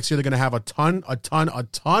position they're in. Next year, they're going to have a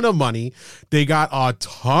ton of money. They got a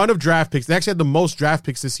ton of draft picks. They actually had the most draft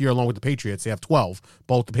picks this year along with the Patriots. They have 12.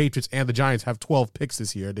 Both the Patriots and the Giants have 12 picks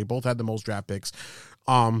this year. They both had the most draft picks.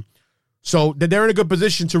 So they're in a good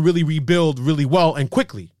position to really rebuild really well and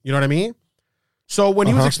quickly. You know what I mean? So when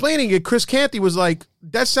he was explaining it, Chris Canty was like,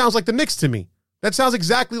 that sounds like the Knicks to me. That sounds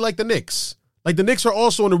exactly like the Knicks. The Knicks are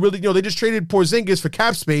also in a really, they just traded Porzingis for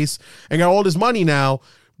cap space and got all this money now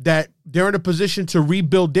that they're in a position to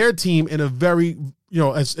rebuild their team in a very,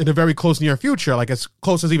 in a very close near future, as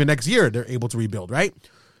close as even next year they're able to rebuild, right?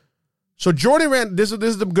 So Jordan Rand, this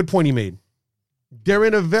is the good point he made. They're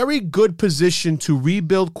in a very good position to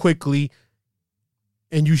rebuild quickly,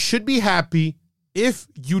 and you should be happy if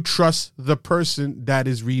you trust the person that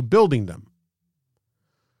is rebuilding them.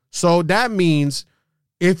 So that means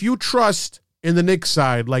if you trust in the Knicks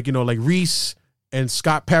side, like Reese and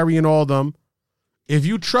Scott Perry and all of them, if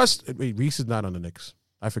you trust, wait, Reese is not on the Knicks.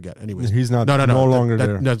 I forget. Anyways, he's not. No longer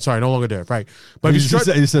there. No, sorry, no longer there. Right, but if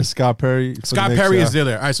you said Scott Perry. Scott Perry is still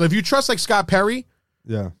there. All right, so if you trust Scott Perry,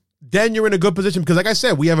 then you're in a good position because, like I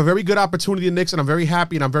said, we have a very good opportunity in the Knicks, and I'm very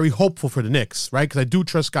happy and I'm very hopeful for the Knicks, right? Because I do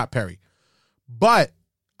trust Scott Perry, but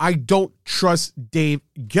I don't trust Dave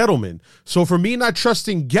Gettleman. So for me not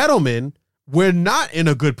trusting Gettleman, we're not in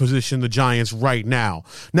a good position, the Giants, right now.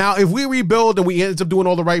 Now, if we rebuild and we end up doing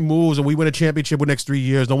all the right moves and we win a championship with the next 3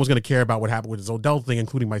 years, no one's going to care about what happened with this Odell thing,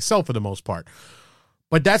 including myself for the most part.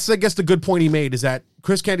 But that's, I guess, the good point he made is that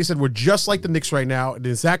Chris Canty said we're just like the Knicks right now, in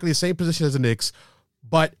exactly the same position as the Knicks,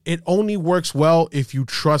 but it only works well if you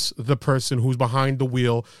trust the person who's behind the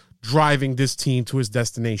wheel driving this team to his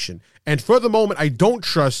destination. And for the moment, I don't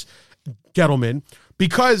trust Gettleman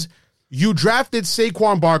because you drafted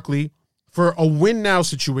Saquon Barkley for a win now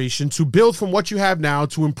situation to build from what you have now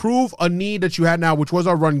to improve a need that you had now, which was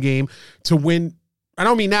our run game, to win. I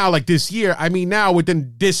don't mean now like this year. I mean now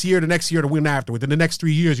within this year, the next year to win after. Within the next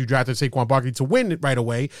 3 years, you drafted Saquon Barkley to win it right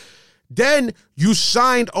away. Then you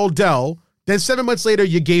signed Odell. Then 7 months later,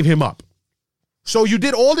 you gave him up. So you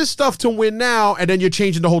did all this stuff to win now, and then you're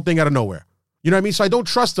changing the whole thing out of nowhere. You know what I mean? So I don't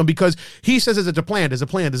trust him because he says there's a plan, there's a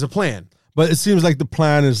plan. But it seems like the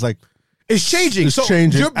plan is it's changing. It's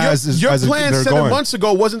changing your plan 7 months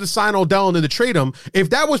ago wasn't to sign Odell and then to trade him.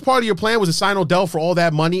 If that was part of your plan, was to sign Odell for all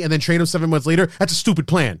that money and then trade him 7 months later, that's a stupid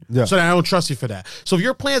plan. Yeah. So I don't trust you for that. So if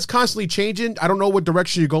your plan's constantly changing, I don't know what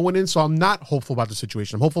direction you're going in, so I'm not hopeful about the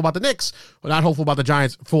situation. I'm hopeful about the Knicks, but not hopeful about the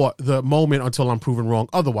Giants for the moment until I'm proven wrong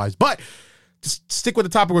otherwise. But to stick with the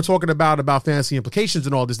topic we're talking about fantasy implications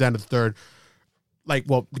and all this down to the third,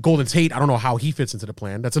 the Golden Tate, I don't know how he fits into the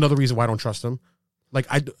plan. That's another reason why I don't trust him.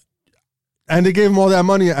 And they gave him all that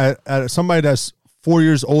money at somebody that's 4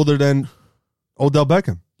 years older than Odell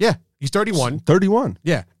Beckham. Yeah, he's 31. 31.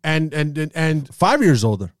 Yeah, and 5 years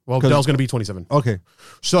older. Well, Odell's going to be 27. Okay.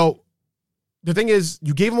 So the thing is,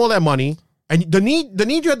 you gave him all that money, and the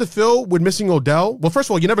need you had to fill with missing Odell. Well, first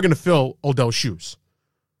of all, you're never going to fill Odell's shoes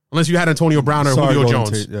unless you had Antonio Brown or Julio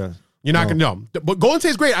Jones. Yeah. You're not going to know. But Golden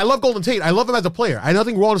Tate's great. I love Golden Tate. I love him as a player. I have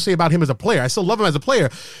nothing wrong to say about him as a player. I still love him as a player.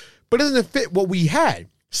 But it doesn't fit what we had.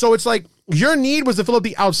 So it's like your need was to fill up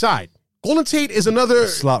the outside. Golden Tate is another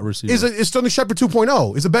slot receiver. Is Sterling Shepard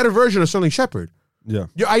 2.0. Is a better version of Sterling Shepard. Yeah.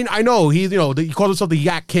 I know he he calls himself the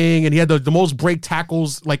Yak King, and he had the most break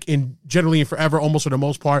tackles like in generally and forever, almost for the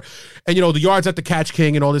most part, and the yards at the catch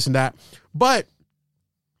king and all this and that. But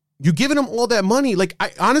you giving him all that money, like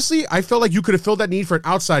I felt like you could have filled that need for an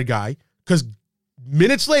outside guy because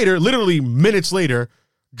literally minutes later,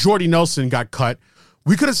 Jordy Nelson got cut.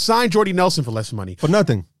 We could have signed Jordy Nelson for less money. For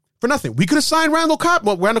nothing. We could have signed Randall Cobb.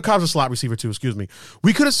 Well, Randall Cobb's a slot receiver too, excuse me.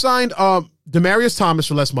 We could have signed Demaryius Thomas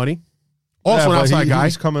for less money. Also an outside guy.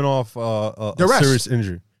 He's coming off a arrest. Serious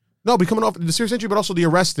injury. No, be coming off the serious injury, but also the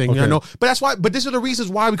arrest thing. Okay. But that's why. But these are the reasons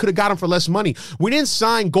why we could have got him for less money. We didn't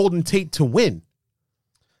sign Golden Tate to win.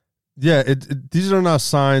 Yeah, these are not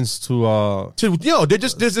signs to they're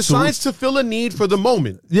the signs to fill a need for the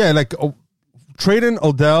moment. Yeah, like trading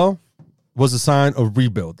Odell was a sign of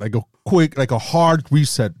rebuild, like a quick, like a hard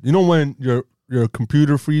reset. You know when your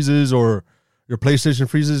computer freezes or your PlayStation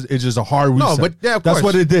freezes, it's just a hard reset. No, but yeah, of that's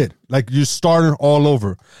course. what it did. Like you started all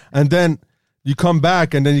over, and then you come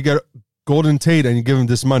back, and then you get Golden Tate, and you give him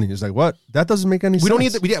this money. It's like what? That doesn't make any sense. We don't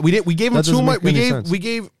need that. We gave him too much. We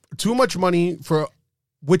gave too much money for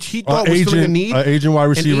which he thought was filling a need. An agent wide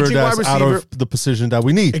receiver that's out of the position that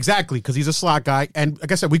we need. Exactly, because he's a slot guy. And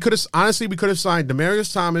like I said, we could have signed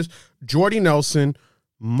Demaryius Thomas, Jordy Nelson,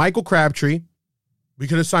 Michael Crabtree. We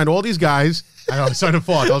could have signed all these guys. I know, it's starting to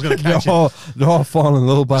fall. I was going to catch it. They're all falling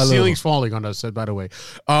little by little. The ceiling's falling on us, by the way.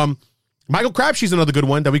 Michael Crabtree's another good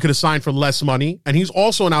one that we could have signed for less money, and he's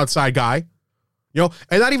also an outside guy. And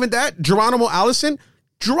not even that, Geronimo Allison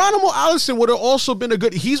would have also been a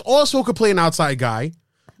good. He's also could play an outside guy.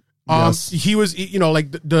 Yes. He was,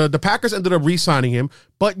 like the Packers ended up re-signing him.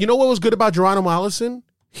 But you know what was good about Geronimo Allison?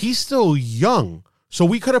 He's still young. So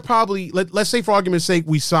we could have probably, let's say for argument's sake,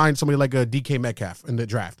 we signed somebody like a DK Metcalf in the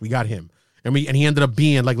draft. We got him. And he ended up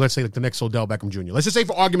being let's say the next Odell Beckham Jr. Let's just say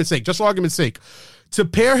for argument's sake, to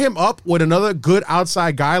pair him up with another good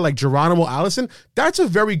outside guy like Geronimo Allison, that's a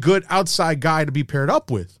very good outside guy to be paired up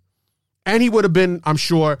with. And he would have been, I'm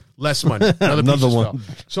sure, less money. Another one.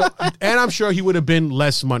 So, and I'm sure he would have been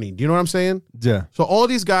less money. Do you know what I'm saying? Yeah. So all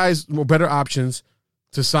these guys were better options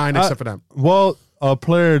to sign except for them. Well, a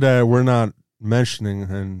player that we're not mentioning,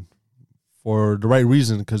 and for the right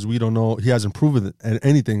reason, because we don't know, he hasn't proven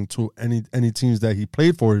anything to any teams that he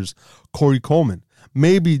played for, is Corey Coleman.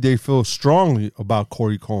 Maybe they feel strongly about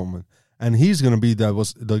Corey Coleman, and he's going to be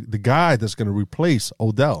the guy that's going to replace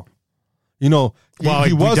Odell. He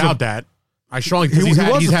was doubt that. I strongly he was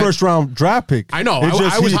the first round draft pick. I know.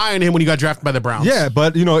 I was high on him when he got drafted by the Browns. Yeah,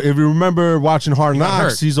 but if you remember watching Hard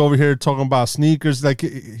Knocks, he's over here talking about sneakers. Like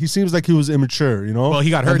he seems like he was immature. Well, he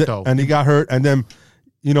got hurt though, and he got hurt, and then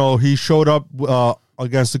he showed up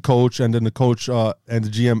against the coach, and then the coach and the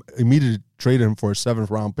GM immediately traded him for a 7th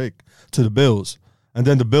round pick to the Bills, and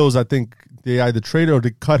then the Bills, I think they either traded or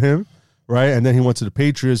they cut him, right? And then he went to the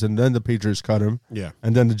Patriots, and then the Patriots cut him. Yeah,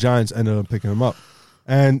 and then the Giants ended up picking him up.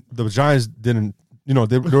 And the Giants didn't,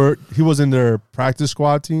 he was in their practice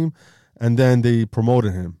squad team, and then they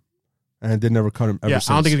promoted him, and they never cut him ever since.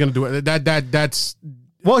 I don't think he's going to do it. That's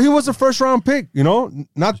Well, he was a first-round pick,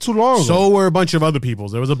 not too long ago. So were a bunch of other people.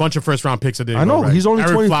 There was a bunch of first-round picks that didn't go right. He's only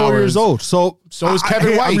 24 years old. So is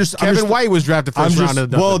Kevin White. Kevin White was drafted first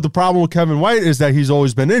round. Well, the problem with Kevin White is that he's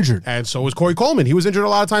always been injured. And so was Corey Coleman. He was injured a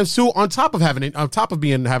lot of times, too, on top of having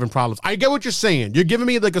problems. I get what you're saying. You're giving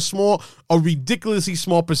me a ridiculously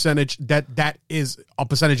small percentage that is a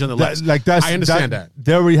percentage on the list. I understand that.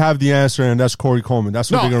 There we have the answer, and that's Corey Coleman.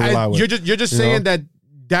 That's what they're going to rely with. You're just saying that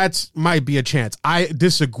might be a chance. I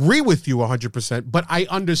disagree with you 100%, but I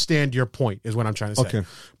understand your point is what I'm trying to say. Okay.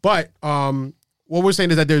 But what we're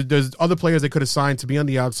saying is that there's other players they could have signed to be on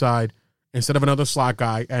the outside instead of another slot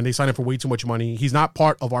guy, and they signed him for way too much money. He's not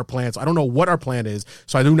part of our plans. I don't know what our plan is,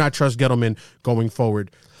 so I do not trust Gettleman going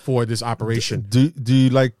forward for this operation. Do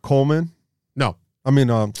you like Coleman? No. I mean,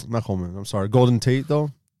 not Coleman. I'm sorry. Golden Tate,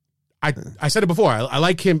 though? I said it before. I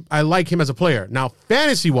like him. I like him as a player. Now,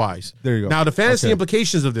 fantasy wise, there you go. Now, the fantasy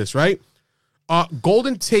implications of this, right?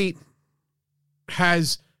 Golden Tate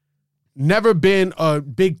has never been a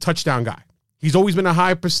big touchdown guy. He's always been a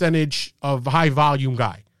high percentage of high volume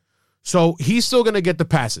guy. So he's still going to get the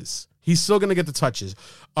passes. He's still going to get the touches.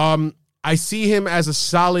 I see him as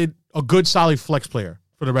a good solid flex player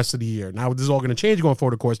for the rest of the year. Now, this is all going to change going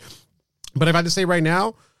forward, of course. But if I had to say right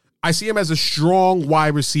now, I see him as a strong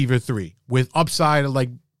wide receiver 3 with upside, like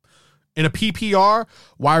in a PPR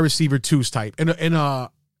wide receiver 2's type. In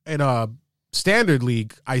a standard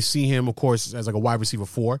league, I see him, of course, as like a wide receiver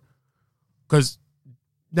 4. Because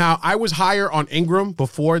now I was higher on Ingram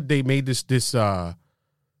before they made this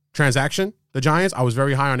transaction, the Giants. I was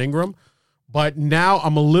very high on Ingram. But now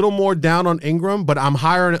I'm a little more down on Ingram, but I'm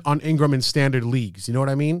higher on Ingram in standard leagues. You know what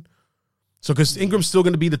I mean? So because Ingram's still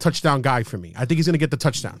going to be the touchdown guy for me. I think he's going to get the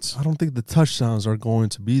touchdowns. I don't think the touchdowns are going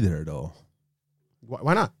to be there, though.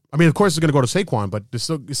 Why not? I mean, of course, it's going to go to Saquon, but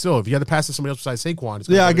still, if you had to pass to somebody else besides Saquon, it's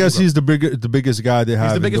I guess he's the biggest guy they have.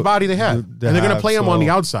 He's the biggest body they have. And they're going to play him on the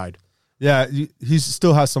outside. Yeah, he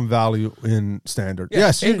still has some value in standard. Yeah,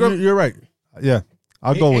 yes, you're right. Yeah,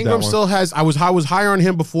 I'll go with that one. Ingram still has, I was higher on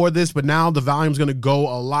him before this, but now the volume's going to go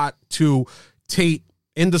a lot to Tate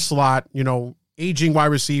in the slot, aging wide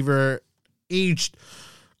receiver, aged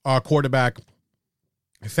quarterback.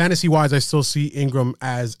 Fantasy-wise, I still see Ingram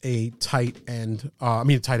as a tight end,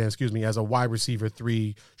 as a wide receiver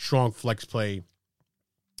 3, strong flex play,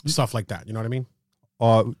 stuff like that. You know what I mean?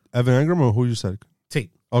 Evan Ingram or who you said?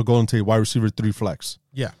 Tate. Oh, Golden Tate, wide receiver 3 flex.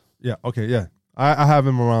 Yeah. Yeah, okay, yeah. I have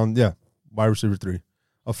him around, wide receiver 3,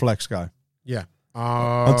 a flex guy. Yeah.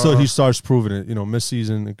 Until he starts proving it.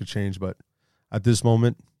 Mid-season, it could change, but at this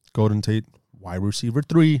moment, Golden Tate, wide receiver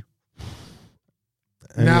 3.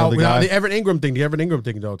 Now the Evan Ingram thing,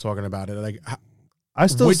 though, talking about it, like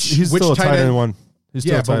he's still a tight end 1.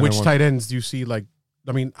 But which tight ends do you see? Like,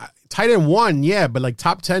 I mean, tight end 1, but like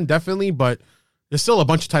top 10 definitely. But there's still a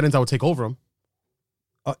bunch of tight ends I would take over him.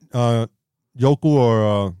 Yoku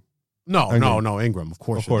or no, Ingram, of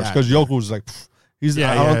course, because Yoku's like he's.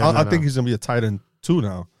 I think he's gonna be a tight end 2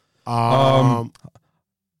 now.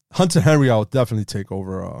 Hunter Henry, I would definitely take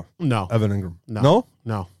over. Evan Ingram.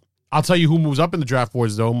 No. I'll tell you who moves up in the draft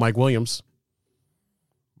boards, though. Mike Williams.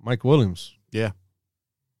 Yeah.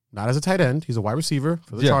 Not as a tight end. He's a wide receiver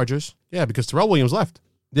for the Chargers. Yeah, because Terrell Williams left.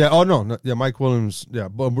 Yeah. Oh, no. Yeah, Mike Williams. Yeah.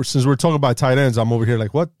 But since we're talking about tight ends, I'm over here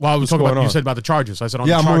like, what? Well, I was talking about, you said about the Chargers. I said on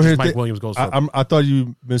the Chargers, Mike Williams goes for I thought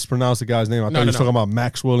you mispronounced the guy's name. I thought you were talking about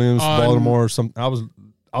Max Williams, Baltimore or something. I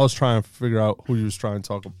was trying to figure out who you was trying to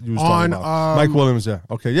talk about. Mike Williams, yeah.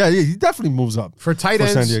 Okay. Yeah, he definitely moves up. For tight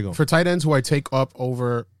ends, San Diego. For tight ends who I take up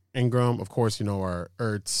over Ingram, of course, are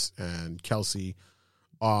Ertz and Kelsey.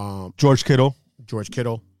 George Kittle.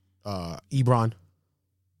 Ebron.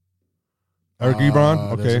 Eric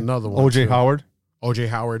Ebron. Okay. Another one. OJ Howard. OJ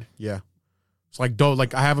Howard. Yeah. It's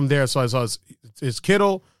like I have him there. So it's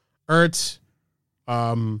Kittle, Ertz,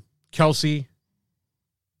 Kelsey,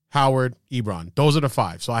 Howard, Ebron. Those are the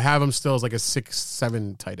 5. So I have him still as like a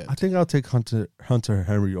 6-7 tight end. I think I'll take Hunter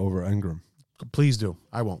Henry over Ingram. Please do.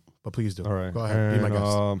 I won't, but please do. All right. Go ahead. Be my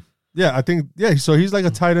guest. I think, so he's like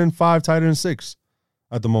a tight end 5, tight end 6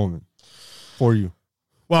 at the moment for you.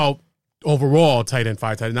 Well, overall, tight end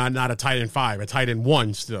 5, not a tight end 5, a tight end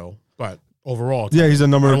 1 still, but overall. He's a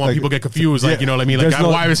number. I don't want people to get confused, you know what I mean? Like, I'm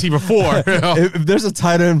wide receiver 4. If there's a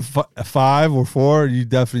tight end 5 or 4, you're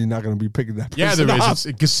definitely not going to be picking that person. Yeah, there is.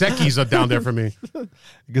 Gesicki's up down there for me.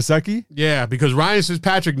 Gesicki? Yeah, because Ryan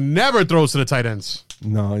Fitzpatrick never throws to the tight ends.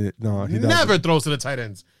 No, he doesn't. Never throws to the tight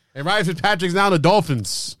ends. And Ryan Fitzpatrick's now in the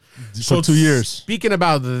Dolphins. For 2 years. Speaking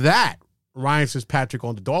about that, Ryan Fitzpatrick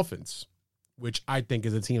on the Dolphins, which I think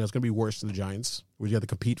is a team that's going to be worse than the Giants, where you have to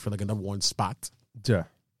compete for like a number 1 spot. Yeah.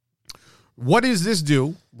 What does this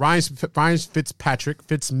do? Ryan Fitzpatrick,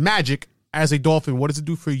 Fitzmagic as a Dolphin. What does it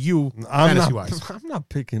do for you fantasy-wise? I'm not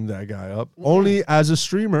picking that guy up. Only as a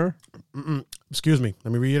streamer. Excuse me.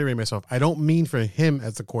 Let me reiterate myself. I don't mean for him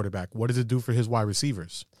as the quarterback. What does it do for his wide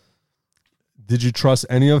receivers? Did you trust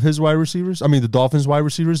any of his wide receivers? I mean, the Dolphins wide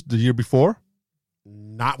receivers the year before?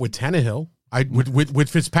 Not with Tannehill. With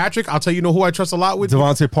Fitzpatrick, I'll tell you who I trust a lot with.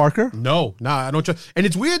 Devontae Parker? No, I don't trust. And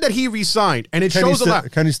it's weird that he re-signed, and it shows a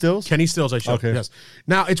lot. Kenny Stills? Kenny Stills, I should. Okay. Yes.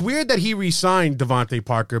 Now, it's weird that he re-signed Devontae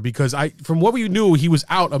Parker because from what we knew, he was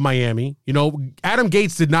out of Miami. Adam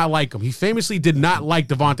Gates did not like him. He famously did not like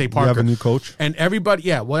Devontae Parker. You have a new coach? And everybody,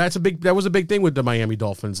 that was a big thing with the Miami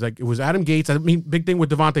Dolphins. Like, it was Adam Gates. I mean, big thing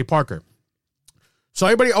with Devontae Parker. So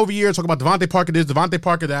everybody over here talking about Devontae Parker this, Devontae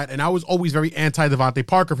Parker that, and I was always very anti-Devontae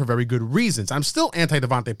Parker for very good reasons. I'm still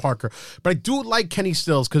anti-Devontae Parker, but I do like Kenny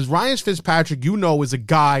Stills because Ryan Fitzpatrick, is a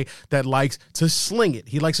guy that likes to sling it.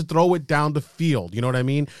 He likes to throw it down the field. You know what I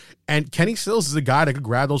mean? And Kenny Stills is a guy that could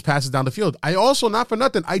grab those passes down the field. I also, not for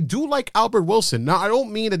nothing, I do like Albert Wilson. Now, I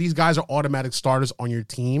don't mean that these guys are automatic starters on your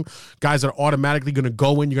team, guys that are automatically going to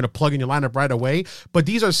go in, you're going to plug in your lineup right away, but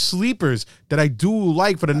these are sleepers that I do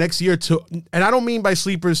like for the next year and I don't mean by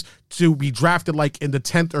sleepers to be drafted like in the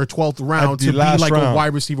 10th or 12th round the to be last like round. a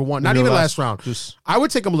wide receiver one. Not In the even last round. I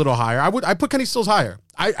would take him a little higher. I put Kenny Stills higher.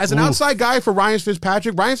 As an outside guy for Ryan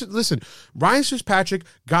Fitzpatrick, Ryan Fitzpatrick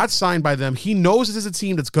got signed by them. He knows this is a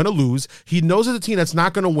team that's going to lose. He knows it's a team that's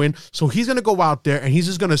not going to win. So he's going to go out there and he's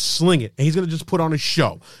just going to sling it. And he's going to just put on a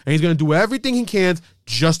show. And he's going to do everything he can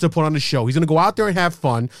just to put on a show. He's going to go out there and have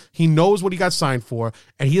fun. He knows what he got signed for,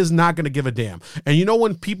 and he is not going to give a damn. And you know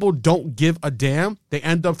when people don't give a damn, they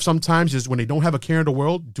end up sometimes just when they don't have a care in the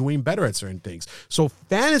world doing better at certain things. So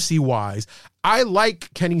fantasy-wise, I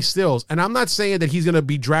like Kenny Stills, and I'm not saying that he's going to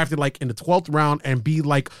be drafted like in the 12th round and be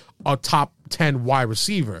like a top 10 wide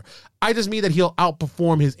receiver. I just mean that he'll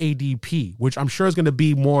outperform his ADP, which I'm sure is going to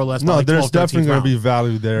be more or less. No, like there's 12th, definitely 13th going round. to be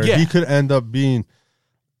value there. Yeah. He could end up being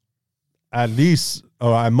at least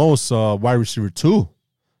or at most wide receiver 2.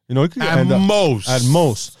 You know, he could end up at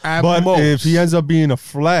most. But if he ends up being a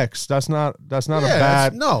flex, that's not a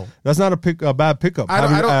bad. That's not a bad pickup.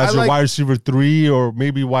 As a wide receiver 3 or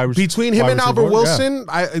maybe wide receiver between him and Albert Wilson.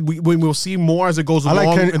 Yeah. We'll see more as it goes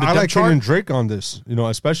along. I like Kenyon Drake on this. You know,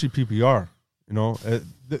 especially PPR. You know,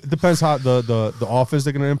 it depends how the offense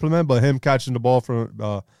they're going to implement, but him catching the ball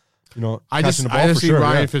from. I just see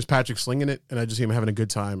Ryan Fitzpatrick slinging it, and I just see him having a good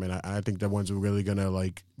time, and I think the ones who are really gonna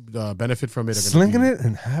like benefit from it are slinging it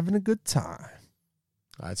and having a good time.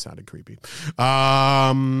 That sounded creepy.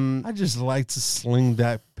 I just like to sling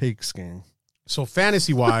that pigskin. So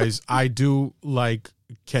fantasy wise, I do like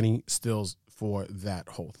Kenny Stills for that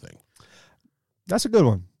whole thing. That's a good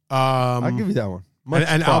one. I'll give you that one.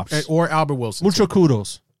 Or Albert Wilson. Mucho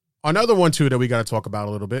kudos. Another one too that we got to talk about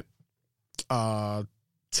a little bit.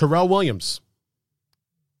 Terrell Williams.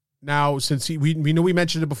 Now, since we knew we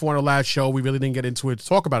mentioned it before on the last show, we really didn't get into it to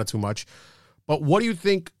talk about it too much. But what do you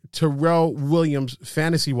think Terrell Williams,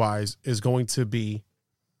 fantasy-wise, is going to be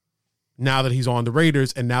now that he's on the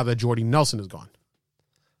Raiders and now that Jordy Nelson is gone?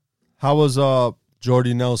 How was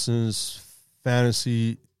Jordy Nelson's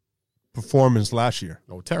fantasy performance last year?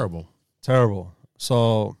 Oh, terrible. Terrible.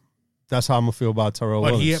 So that's how I'm going to feel about Terrell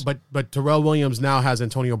Williams. But Terrell Williams now has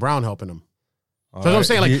Antonio Brown helping him. So that's what I'm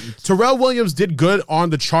saying. Terrell Williams did good on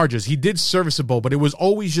the Chargers. He did serviceable, but it was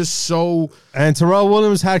always just so. And Terrell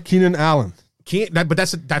Williams had Keenan Allen. But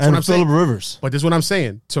that's what I'm saying. Phillip Rivers. But this is what I'm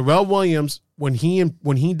saying. Terrell Williams, when he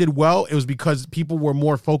did well, it was because people were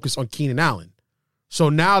more focused on Keenan Allen. So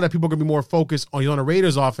now that people are going to be more focused on a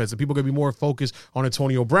Raiders offense and people are going to be more focused on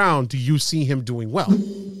Antonio Brown, do you see him doing well?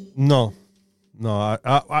 No.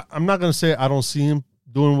 I'm not going to say I don't see him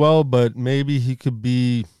doing well, but maybe he could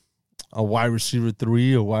be a wide receiver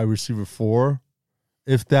 3, a wide receiver 4,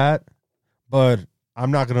 if that. But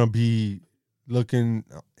I'm not going to be looking.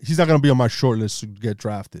 He's not going to be on my short list to get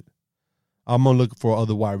drafted. I'm going to look for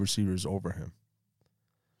other wide receivers over him.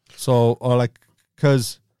 So,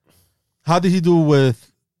 because how did he do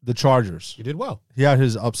with the Chargers? He did well. He had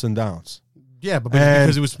his ups and downs. Yeah, but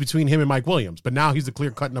because it was between him and Mike Williams. But now he's the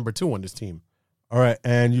clear-cut number 2 on this team. All right,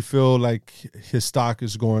 and you feel like his stock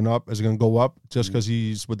is going up, is going to go up just because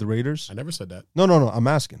he's with the Raiders? I never said that. No, I'm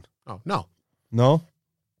asking. Oh, no. No?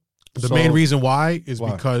 The main reason why is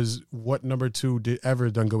because what number 2 did ever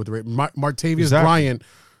done good with the Raiders? Martavius Bryant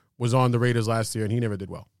was on the Raiders last year, and he never did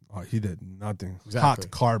well. Oh, he did nothing. Exactly.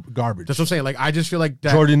 Hot garbage. That's what I'm saying. Like, I just feel like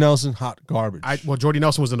that. Jordy Nelson, hot garbage. Jordy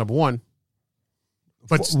Nelson was the number 1.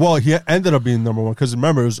 But he ended up being number 1 because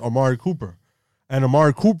remember, it was Amari Cooper. And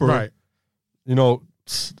Amari Cooper, right. You know,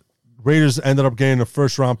 Raiders ended up getting a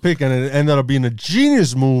first-round pick, and it ended up being a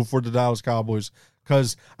genius move for the Dallas Cowboys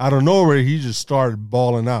because out of nowhere, he just started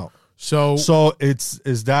balling out. So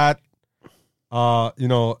is that,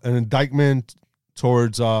 an indictment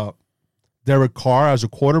towards Derek Carr as a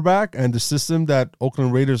quarterback and the system that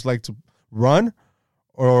Oakland Raiders like to run,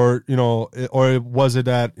 or was it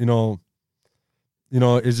that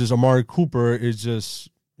is just Amari Cooper is just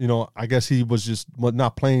I guess he was just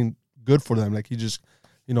not playing good for them. Like he just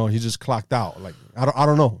clocked out. Like I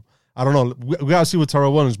don't know. We gotta see with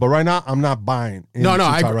Terrell Williams, but right now I'm not buying.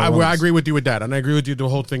 I agree with you with that, and I agree with you the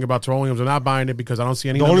whole thing about Terrell Williams. I'm not buying it because I don't see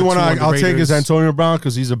any. The only one I'll take is Antonio Brown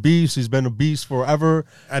because he's a beast. He's been a beast forever,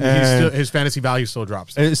 and his fantasy value still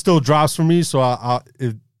drops. It still drops for me. So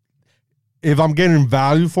if I'm getting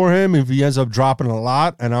value for him, if he ends up dropping a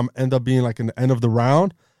lot, and I'm end up being like in the end of the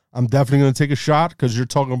round, I'm definitely going to take a shot because you're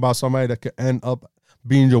talking about somebody that could end up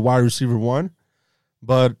being your wide receiver 1.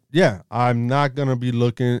 But, yeah, I'm not going to be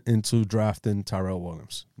looking into drafting Terrell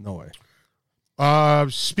Williams. No way.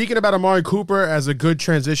 Speaking about Amari Cooper as a good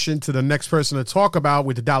transition to the next person to talk about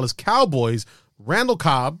with the Dallas Cowboys, Randall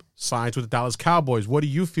Cobb signs with the Dallas Cowboys. What do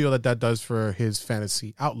you feel that does for his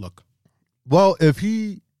fantasy outlook? Well, if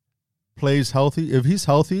he plays healthy, if he's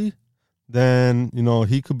healthy then, you know,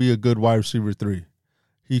 he could be a good wide receiver 3.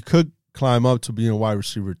 He could climb up to being a wide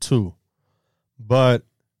receiver 2. But,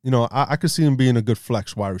 you know, I could see him being a good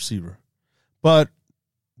flex wide receiver. But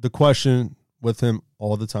the question with him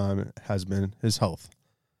all the time has been his health.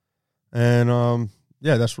 And,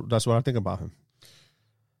 yeah, that's what I think about him.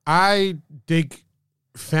 I think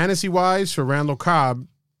fantasy-wise for Randall Cobb,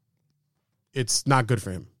 it's not good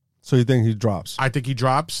for him. So you think he drops? I think he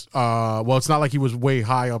drops. Well, it's not like he was way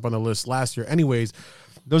high up on the list last year. Anyways,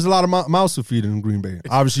 there's a lot of mouths to feed in Green Bay.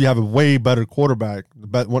 Obviously, you have a way better quarterback,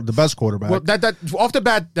 the best quarterback. Well, that off the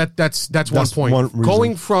bat, that's one point. One reason.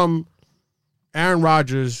 Going from Aaron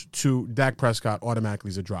Rodgers to Dak Prescott automatically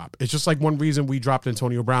is a drop. It's just like one reason we dropped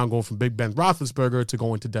Antonio Brown going from Big Ben Roethlisberger to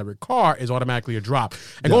going to Derek Carr is automatically a drop.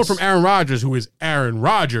 And going from Aaron Rodgers, who is Aaron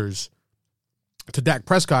Rodgers, to Dak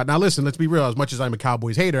Prescott. Now, listen, let's be real. As much as I'm a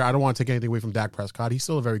Cowboys hater, I don't want to take anything away from Dak Prescott. He's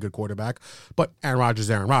still a very good quarterback, but Aaron Rodgers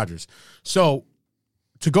is Aaron Rodgers. So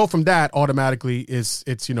to go from that automatically it's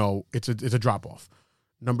a drop off.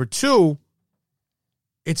 Number 2,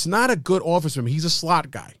 it's not a good office for him. He's a slot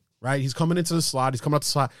guy, right? He's coming into the slot. He's coming out the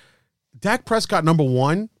slot. Dak Prescott, number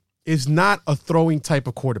 1, is not a throwing type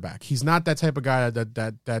of quarterback. He's not that type of guy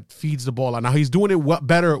that feeds the ball out. Now, he's doing it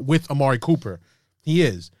better with Amari Cooper. He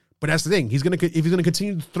is. But that's the thing. If he's going to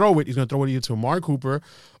continue to throw it, he's going to throw it either to Amari Cooper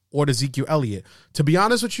or to Ezekiel Elliott. To be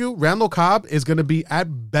honest with you, Randall Cobb is going to be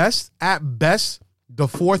at best, the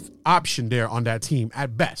 4th option there on that team,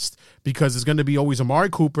 at best, because it's going to be always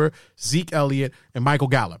Amari Cooper, Zeke Elliott, and Michael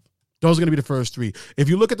Gallup. Those are going to be the first 3. If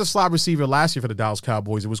you look at the slot receiver last year for the Dallas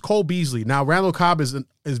Cowboys, it was Cole Beasley. Now, Randall Cobb is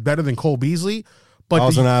better than Cole Beasley. But I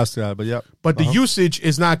was going to ask that, but yeah. But the usage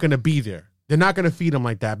is not going to be there. They're not going to feed him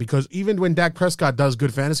like that because even when Dak Prescott does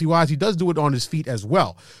good fantasy-wise, he does do it on his feet as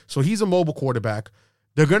well. So he's a mobile quarterback.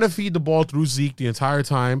 They're going to feed the ball through Zeke the entire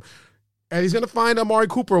time, and he's going to find Amari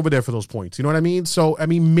Cooper over there for those points. You know what I mean? So, I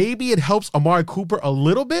mean, maybe it helps Amari Cooper a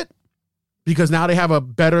little bit because now they have a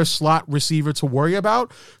better slot receiver to worry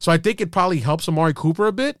about. So I think it probably helps Amari Cooper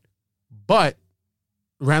a bit, but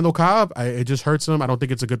Randall Cobb, it just hurts him. I don't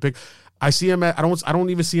think it's a good pick. I see him I don't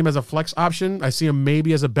even see him as a flex option. I see him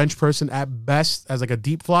maybe as a bench person at best, as like a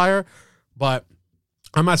deep flyer. But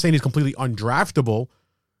I'm not saying he's completely undraftable.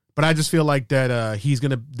 But I just feel like that he's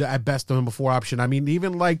gonna at best the number 4 option. I mean,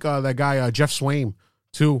 even like that guy Jeff Swaim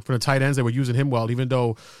too from the tight ends, they were using him well. Even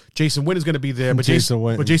though Jason Witten is going to be there, but Jason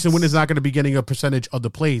Witten is not going to be getting a percentage of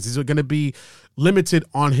the plays. He's going to be limited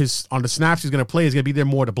on the snaps he's going to play. He's going to be there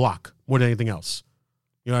more to block more than anything else.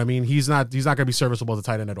 You know what I mean? He's not going to be serviceable as a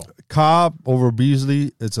tight end at all. Cobb over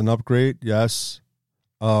Beasley, it's an upgrade, yes.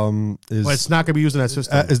 But it's not going to be used in that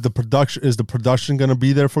system. Is the production going to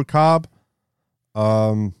be there for Cobb?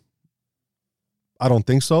 I don't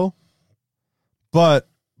think so. But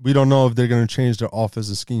we don't know if they're going to change their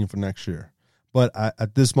offensive scheme for next year. But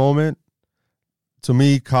at this moment, to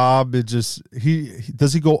me, Cobb, it just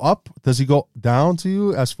does he go up? Does he go down to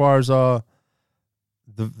you as far as his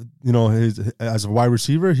as a wide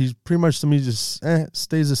receiver? He's pretty much to me just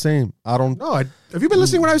stays the same. I don't know. Have you been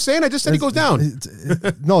listening to what I was saying? I just said he goes down.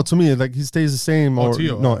 No, to me, like he stays the same.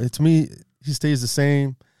 To me, he stays the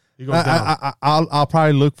same. He goes down. I'll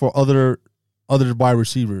probably look for other wide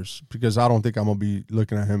receivers because I don't think I'm gonna be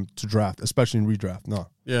looking at him to draft, especially in redraft. No.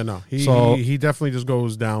 Yeah, no. He definitely just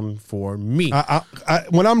goes down for me.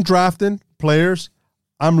 When I'm drafting players,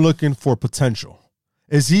 I'm looking for potential.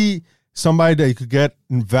 Is he somebody that you could get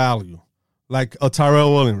in value, like a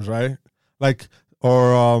Tyrell Williams, right?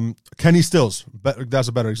 Or Kenny Stills. That's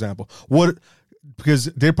a better example. Because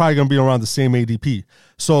they're probably going to be around the same ADP.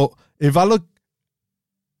 So if I look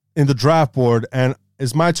in the draft board and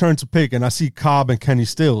it's my turn to pick and I see Cobb and Kenny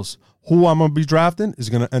Stills, who I'm going to be drafting is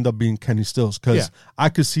going to end up being Kenny Stills because I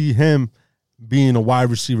could see him being a wide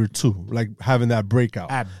receiver too, like having that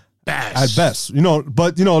breakout. At best,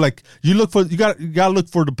 but like you got to look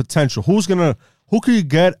for the potential. Who can you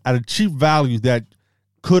get at a cheap value that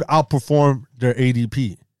could outperform their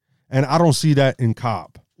ADP? And I don't see that in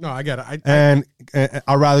Cobb. No, I get it.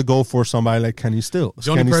 I'd rather go for somebody like Kenny Stills.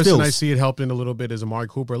 The only person I see it helping a little bit is Amari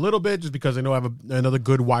Cooper, a little bit, just because I know I have another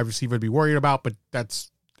good wide receiver to be worried about, but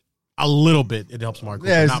that's a little bit. It helps Amari Cooper.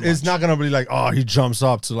 Yeah, it's not going to be like, he jumps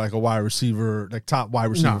up to like a wide receiver, like top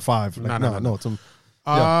wide receiver 5. Like, no.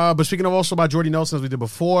 But speaking of also about Jordy Nelson, as we did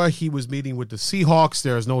before, he was meeting with the Seahawks.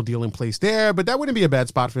 There is no deal in place there, but that wouldn't be a bad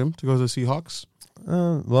spot for him to go to the Seahawks.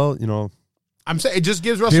 I'm saying it just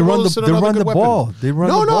gives Russell Wilson another good weapon. Ball. They run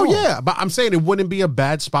the ball. Yeah, but I'm saying it wouldn't be a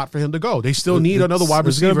bad spot for him to go. They still need another wide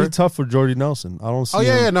receiver. It's going to be tough for Jordy Nelson. I don't see.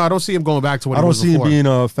 I don't see him going back to what he was before. I don't see him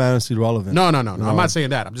being fantasy relevant. No. I'm not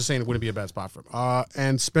saying that. I'm just saying it wouldn't be a bad spot for him.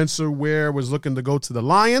 And Spencer Ware was looking to go to the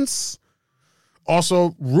Lions.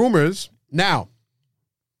 Also, rumors. Now,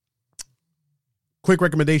 quick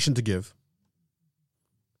recommendation to give.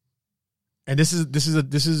 And this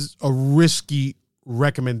is a risky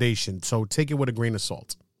recommendation, so take it with a grain of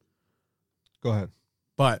salt. Go ahead.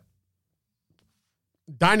 But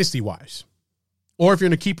dynasty-wise, or if you're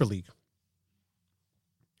in a keeper league,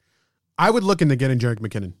 I would look into getting Jerick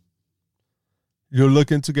McKinnon. You're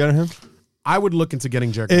looking to get him? I would look into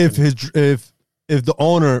getting Jerick McKinnon. If the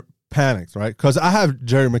owner panics, right? Because I have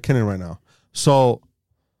Jerick McKinnon right now. So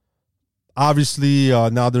obviously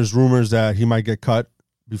now there's rumors that he might get cut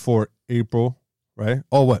before April, right?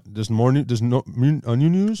 Oh, what? There's more new. There's no new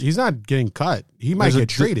news. He's not getting cut. He might get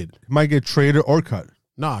traded. He might get traded or cut.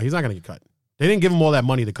 No, he's not going to get cut. They didn't give him all that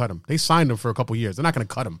money to cut him. They signed him for a couple years. They're not going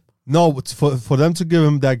to cut him. No, for them to give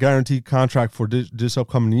him that guaranteed contract for this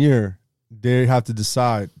upcoming year, they have to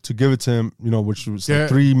decide to give it to him. Which was like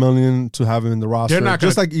 $3 million to have him in the roster. They're not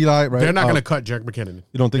just like Eli, right? They're not going to cut Jerick McKinnon.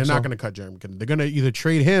 You don't think they're so? Not going to cut Jerick McKinnon. They're going to either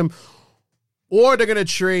trade him or they're going to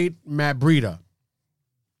trade Matt Breida.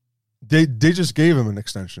 They just gave him an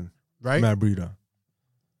extension, right? Matt Breida.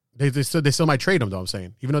 They still might trade him though. I'm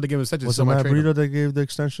saying, even though they gave him an extension, was it Matt Breida they gave the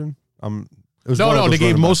extension? It was no, they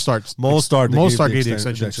gave Mostart. Mostart gave the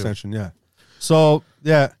extension. Yeah. So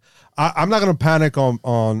yeah, I'm not gonna panic on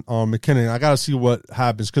McKinnon. I gotta see what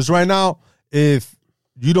happens because right now, if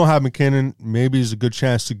you don't have McKinnon, maybe it's a good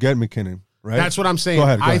chance to get McKinnon. Right. That's what I'm saying. Go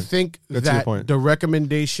ahead. I think that the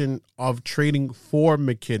recommendation of trading for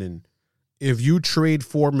McKinnon, if you trade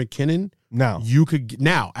for McKinnon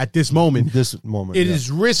at this moment, it is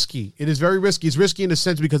risky. It is very risky. It's risky in the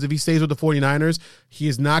sense because if he stays with the 49ers, he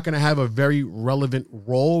is not going to have a very relevant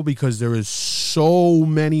role because there is so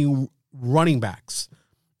many running backs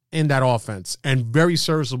in that offense and very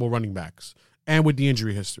serviceable running backs and with the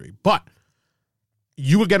injury history. But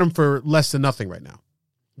you would get him for less than nothing right now.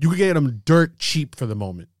 You could get him dirt cheap for the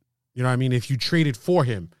moment. You know what I mean? If you traded for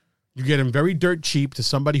him, you get him very dirt cheap to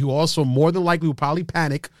somebody who also more than likely will probably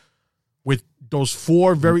panic with those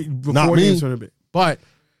four very not me. But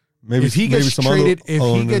maybe if he gets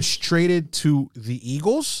traded to the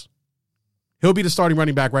Eagles, he'll be the starting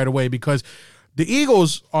running back right away because the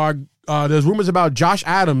Eagles are there's rumors about Josh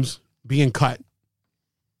Adams being cut.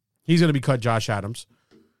 He's going to be cut, Josh Adams.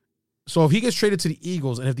 So if he gets traded to the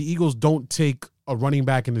Eagles, and if the Eagles don't take a running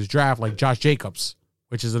back in this draft like Josh Jacobs,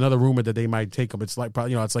 which is another rumor that they might take him, it's like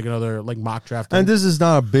probably it's like another like mock draft. And this is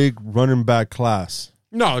not a big running back class.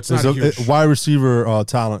 No, it's not huge. Wide receiver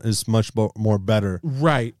talent is much more better.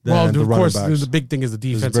 Right. Well, of course, the big thing is the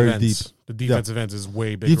defensive ends. Deep. The defensive ends is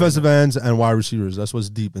way bigger. Defensive ends and wide receivers. That's what's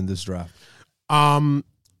deep in this draft.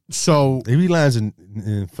 So if he lands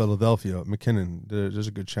in Philadelphia, McKinnon, there's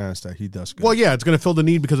a good chance that he does good. Well, yeah, it's going to fill the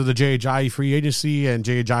need because of the J.H.I. free agency, and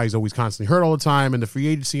J.H.I. is always constantly hurt all the time, and the free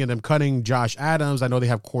agency and them cutting Josh Adams. I know they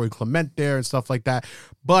have Corey Clement there and stuff like that.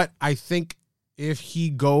 But I think if he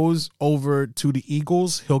goes over to the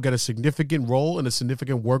Eagles, he'll get a significant role and a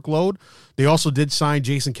significant workload. They also did sign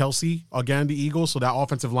Jason Kelce, again, the Eagles, so that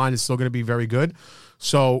offensive line is still going to be very good.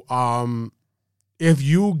 So if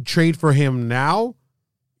you trade for him now,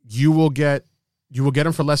 you will get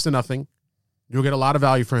him for less than nothing. You'll get a lot of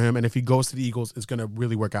value for him, and if he goes to the Eagles, it's going to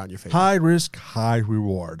really work out in your favor. High risk, high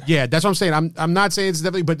reward. Yeah, that's what I'm saying. I'm not saying it's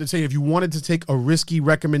definitely, but to say if you wanted to take a risky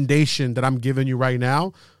recommendation that I'm giving you right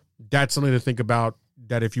now, that's something to think about.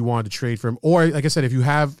 That if you wanted to trade for him, or like I said,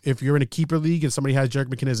 if you're in a keeper league and somebody has Jerick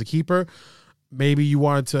McKinnon as a keeper, maybe you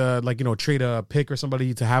wanted to trade a pick or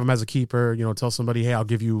somebody to have him as a keeper. Tell somebody, hey, I'll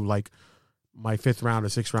give you my 5th round or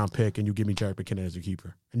 6th round pick, and you give me Jerick McKinnon as a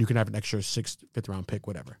keeper, and you can have an extra 5th round pick,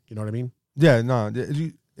 whatever. You know what I mean? Yeah, no,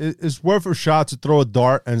 it's worth a shot to throw a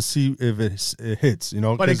dart and see if it hits.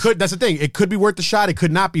 But it could. That's the thing. It could be worth the shot. It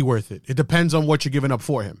could not be worth it. It depends on what you're giving up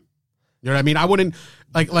for him. You know what I mean? I wouldn't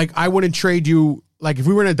I wouldn't trade you if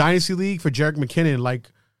we were in a dynasty league for Jerick McKinnon.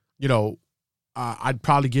 I'd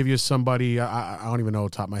probably give you somebody. I don't even know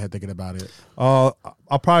off the top of my head thinking about it. I'll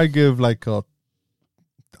probably give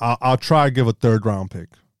I'll try to give a 3rd round pick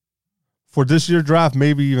for this year draft,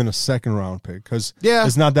 maybe even a 2nd round pick because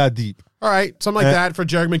it's not that deep. All right, something like that for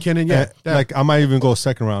Jerick McKinnon. Yeah, I might even go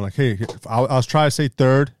 2nd round. Hey, I'll try to say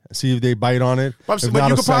 3rd, see if they bite on it. But you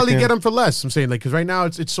could probably get them for less. I'm saying because right now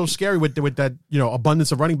it's so scary with that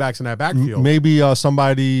abundance of running backs in that backfield. Maybe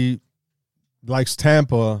somebody likes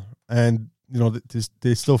Tampa and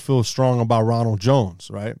they still feel strong about Ronald Jones,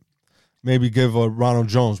 right? Maybe give a Ronald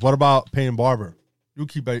Jones. What about Peyton Barber? You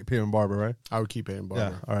keep Peyton Barber, right? I would keep Peyton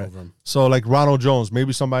Barber. Yeah, all right. So Ronald Jones,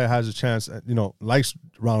 maybe somebody has a chance, likes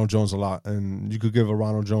Ronald Jones a lot, and you could give a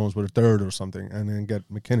Ronald Jones with a 3rd or something, and then get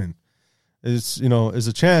McKinnon. It's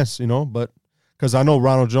a chance, but because I know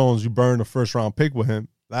Ronald Jones, you burned a first-round pick with him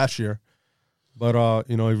last year. But,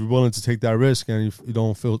 if you're willing to take that risk and you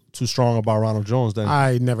don't feel too strong about Ronald Jones, then...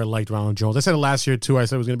 I never liked Ronald Jones. I said it last year, too. I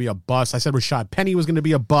said it was going to be a bust. I said Rashad Penny was going to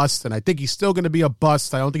be a bust, and I think he's still going to be a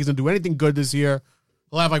bust. I don't think he's going to do anything good this year.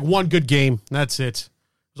 He'll have like one good game. That's it.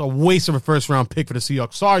 It was a waste of a first-round pick for the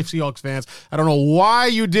Seahawks. Sorry, Seahawks fans. I don't know why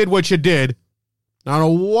you did what you did. I don't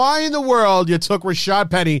know why in the world you took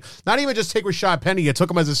Rashad Penny. Not even just take Rashad Penny. You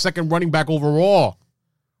took him as a second running back overall.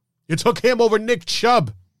 You took him over Nick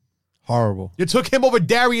Chubb. Horrible. You took him over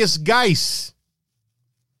Darius Geis.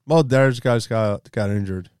 Well, Darius Geis got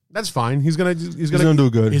injured. That's fine. He's gonna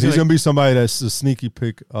do good. He's gonna be somebody that's a sneaky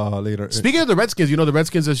pick later. Speaking of the Redskins, the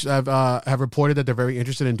Redskins have reported that they're very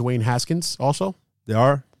interested in Dwayne Haskins. Also, they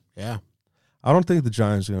are. Yeah. I don't think the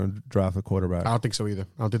Giants are gonna draft a quarterback. I don't think so either.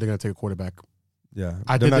 I don't think they're gonna take a quarterback. Yeah,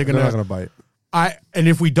 I think they're not gonna bite. And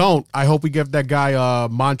if we don't, I hope we give that guy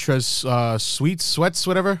Montrez Sweats,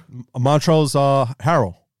 whatever. Montrez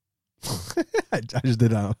Harrell. I just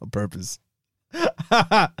did that on purpose.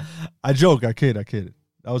 I joke. I kid.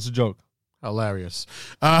 That was a joke. Hilarious.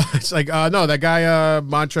 It's like no, that guy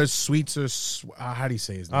Montrez Sweets or how do you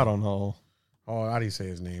say his name? I don't know. Oh, how do you say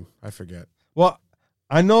his name? I forget. Well,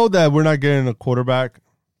 I know that we're not getting a quarterback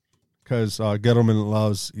because Gettleman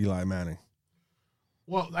loves Eli Manning.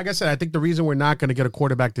 Well, like I said, I think the reason we're not going to get a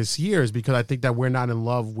quarterback this year is because I think that we're not in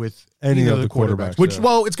love with any of the quarterbacks. Which,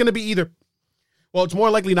 well, it's going to be either. Well, it's more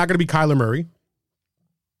likely not going to be Kyler Murray.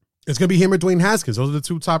 It's going to be him or Dwayne Haskins. Those are the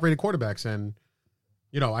two top-rated quarterbacks, and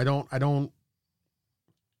I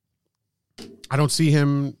don't see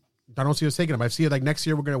him. I don't see us taking him. I see it like next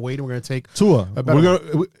year we're going to wait and we're going to take Tua.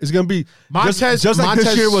 It's going to be Montez. Just like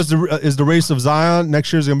this year is the race of Zion.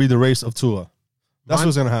 Next year is going to be the race of Tua. That's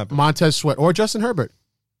what's going to happen. Montez Sweat or Justin Herbert.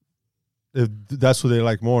 If that's what they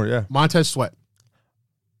like more, yeah. Montez Sweat.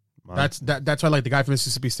 That's what I like, the guy from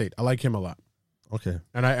Mississippi State. I like him a lot. Okay.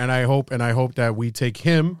 And I hope that we take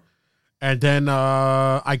him, and then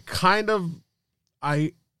I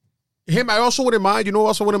also wouldn't mind. You know,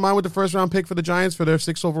 also wouldn't mind with the first round pick for the Giants for their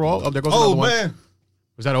 6th overall. There goes another one.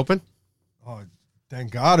 Was that open? Oh,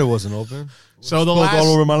 thank God it wasn't open. So the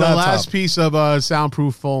last piece of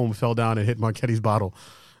soundproof foam fell down and hit Marchetti's bottle.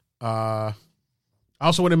 I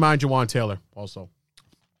also wouldn't mind Jawan Taylor also.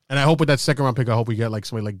 And I hope with that second round pick, I hope we get like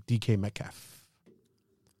somebody like DK Metcalf.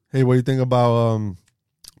 Hey, what do you think about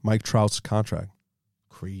Mike Trout's contract?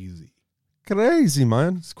 Crazy,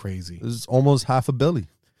 man. It's crazy. It's almost $500 million.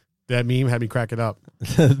 That meme had me cracking up.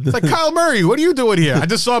 It's like, Kyle Murray, what are you doing here? I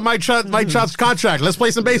just saw Mike Trout's contract. Let's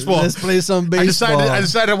play some baseball. I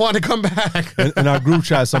decided I wanted to come back. In our group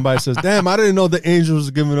chat, somebody says, damn, I didn't know the Angels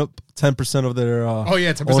were giving up 10% of their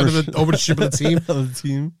 10% of the ownership of the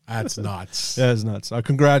team. That's nuts. Yeah, it's nuts.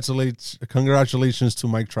 Congratulations to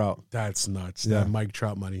Mike Trout. That's nuts. Yeah. That Mike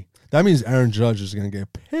Trout money. That means Aaron Judge is going to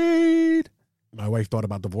get paid. My wife thought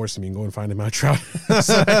about divorcing me and going and finding Mike Trout.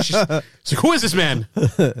 So who is this man?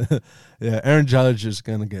 Yeah, Aaron Judge is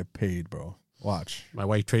going to get paid, bro. Watch. My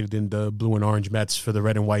wife traded in the blue and orange Mets for the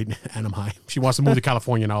red and white Anaheim. She wants to move to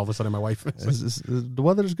California now. All of a sudden, my wife. The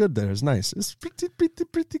weather is good there. It's nice. It's pretty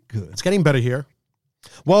good. It's getting better here.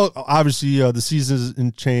 Well, obviously, the season is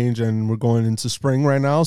in change, and we're going into spring right now.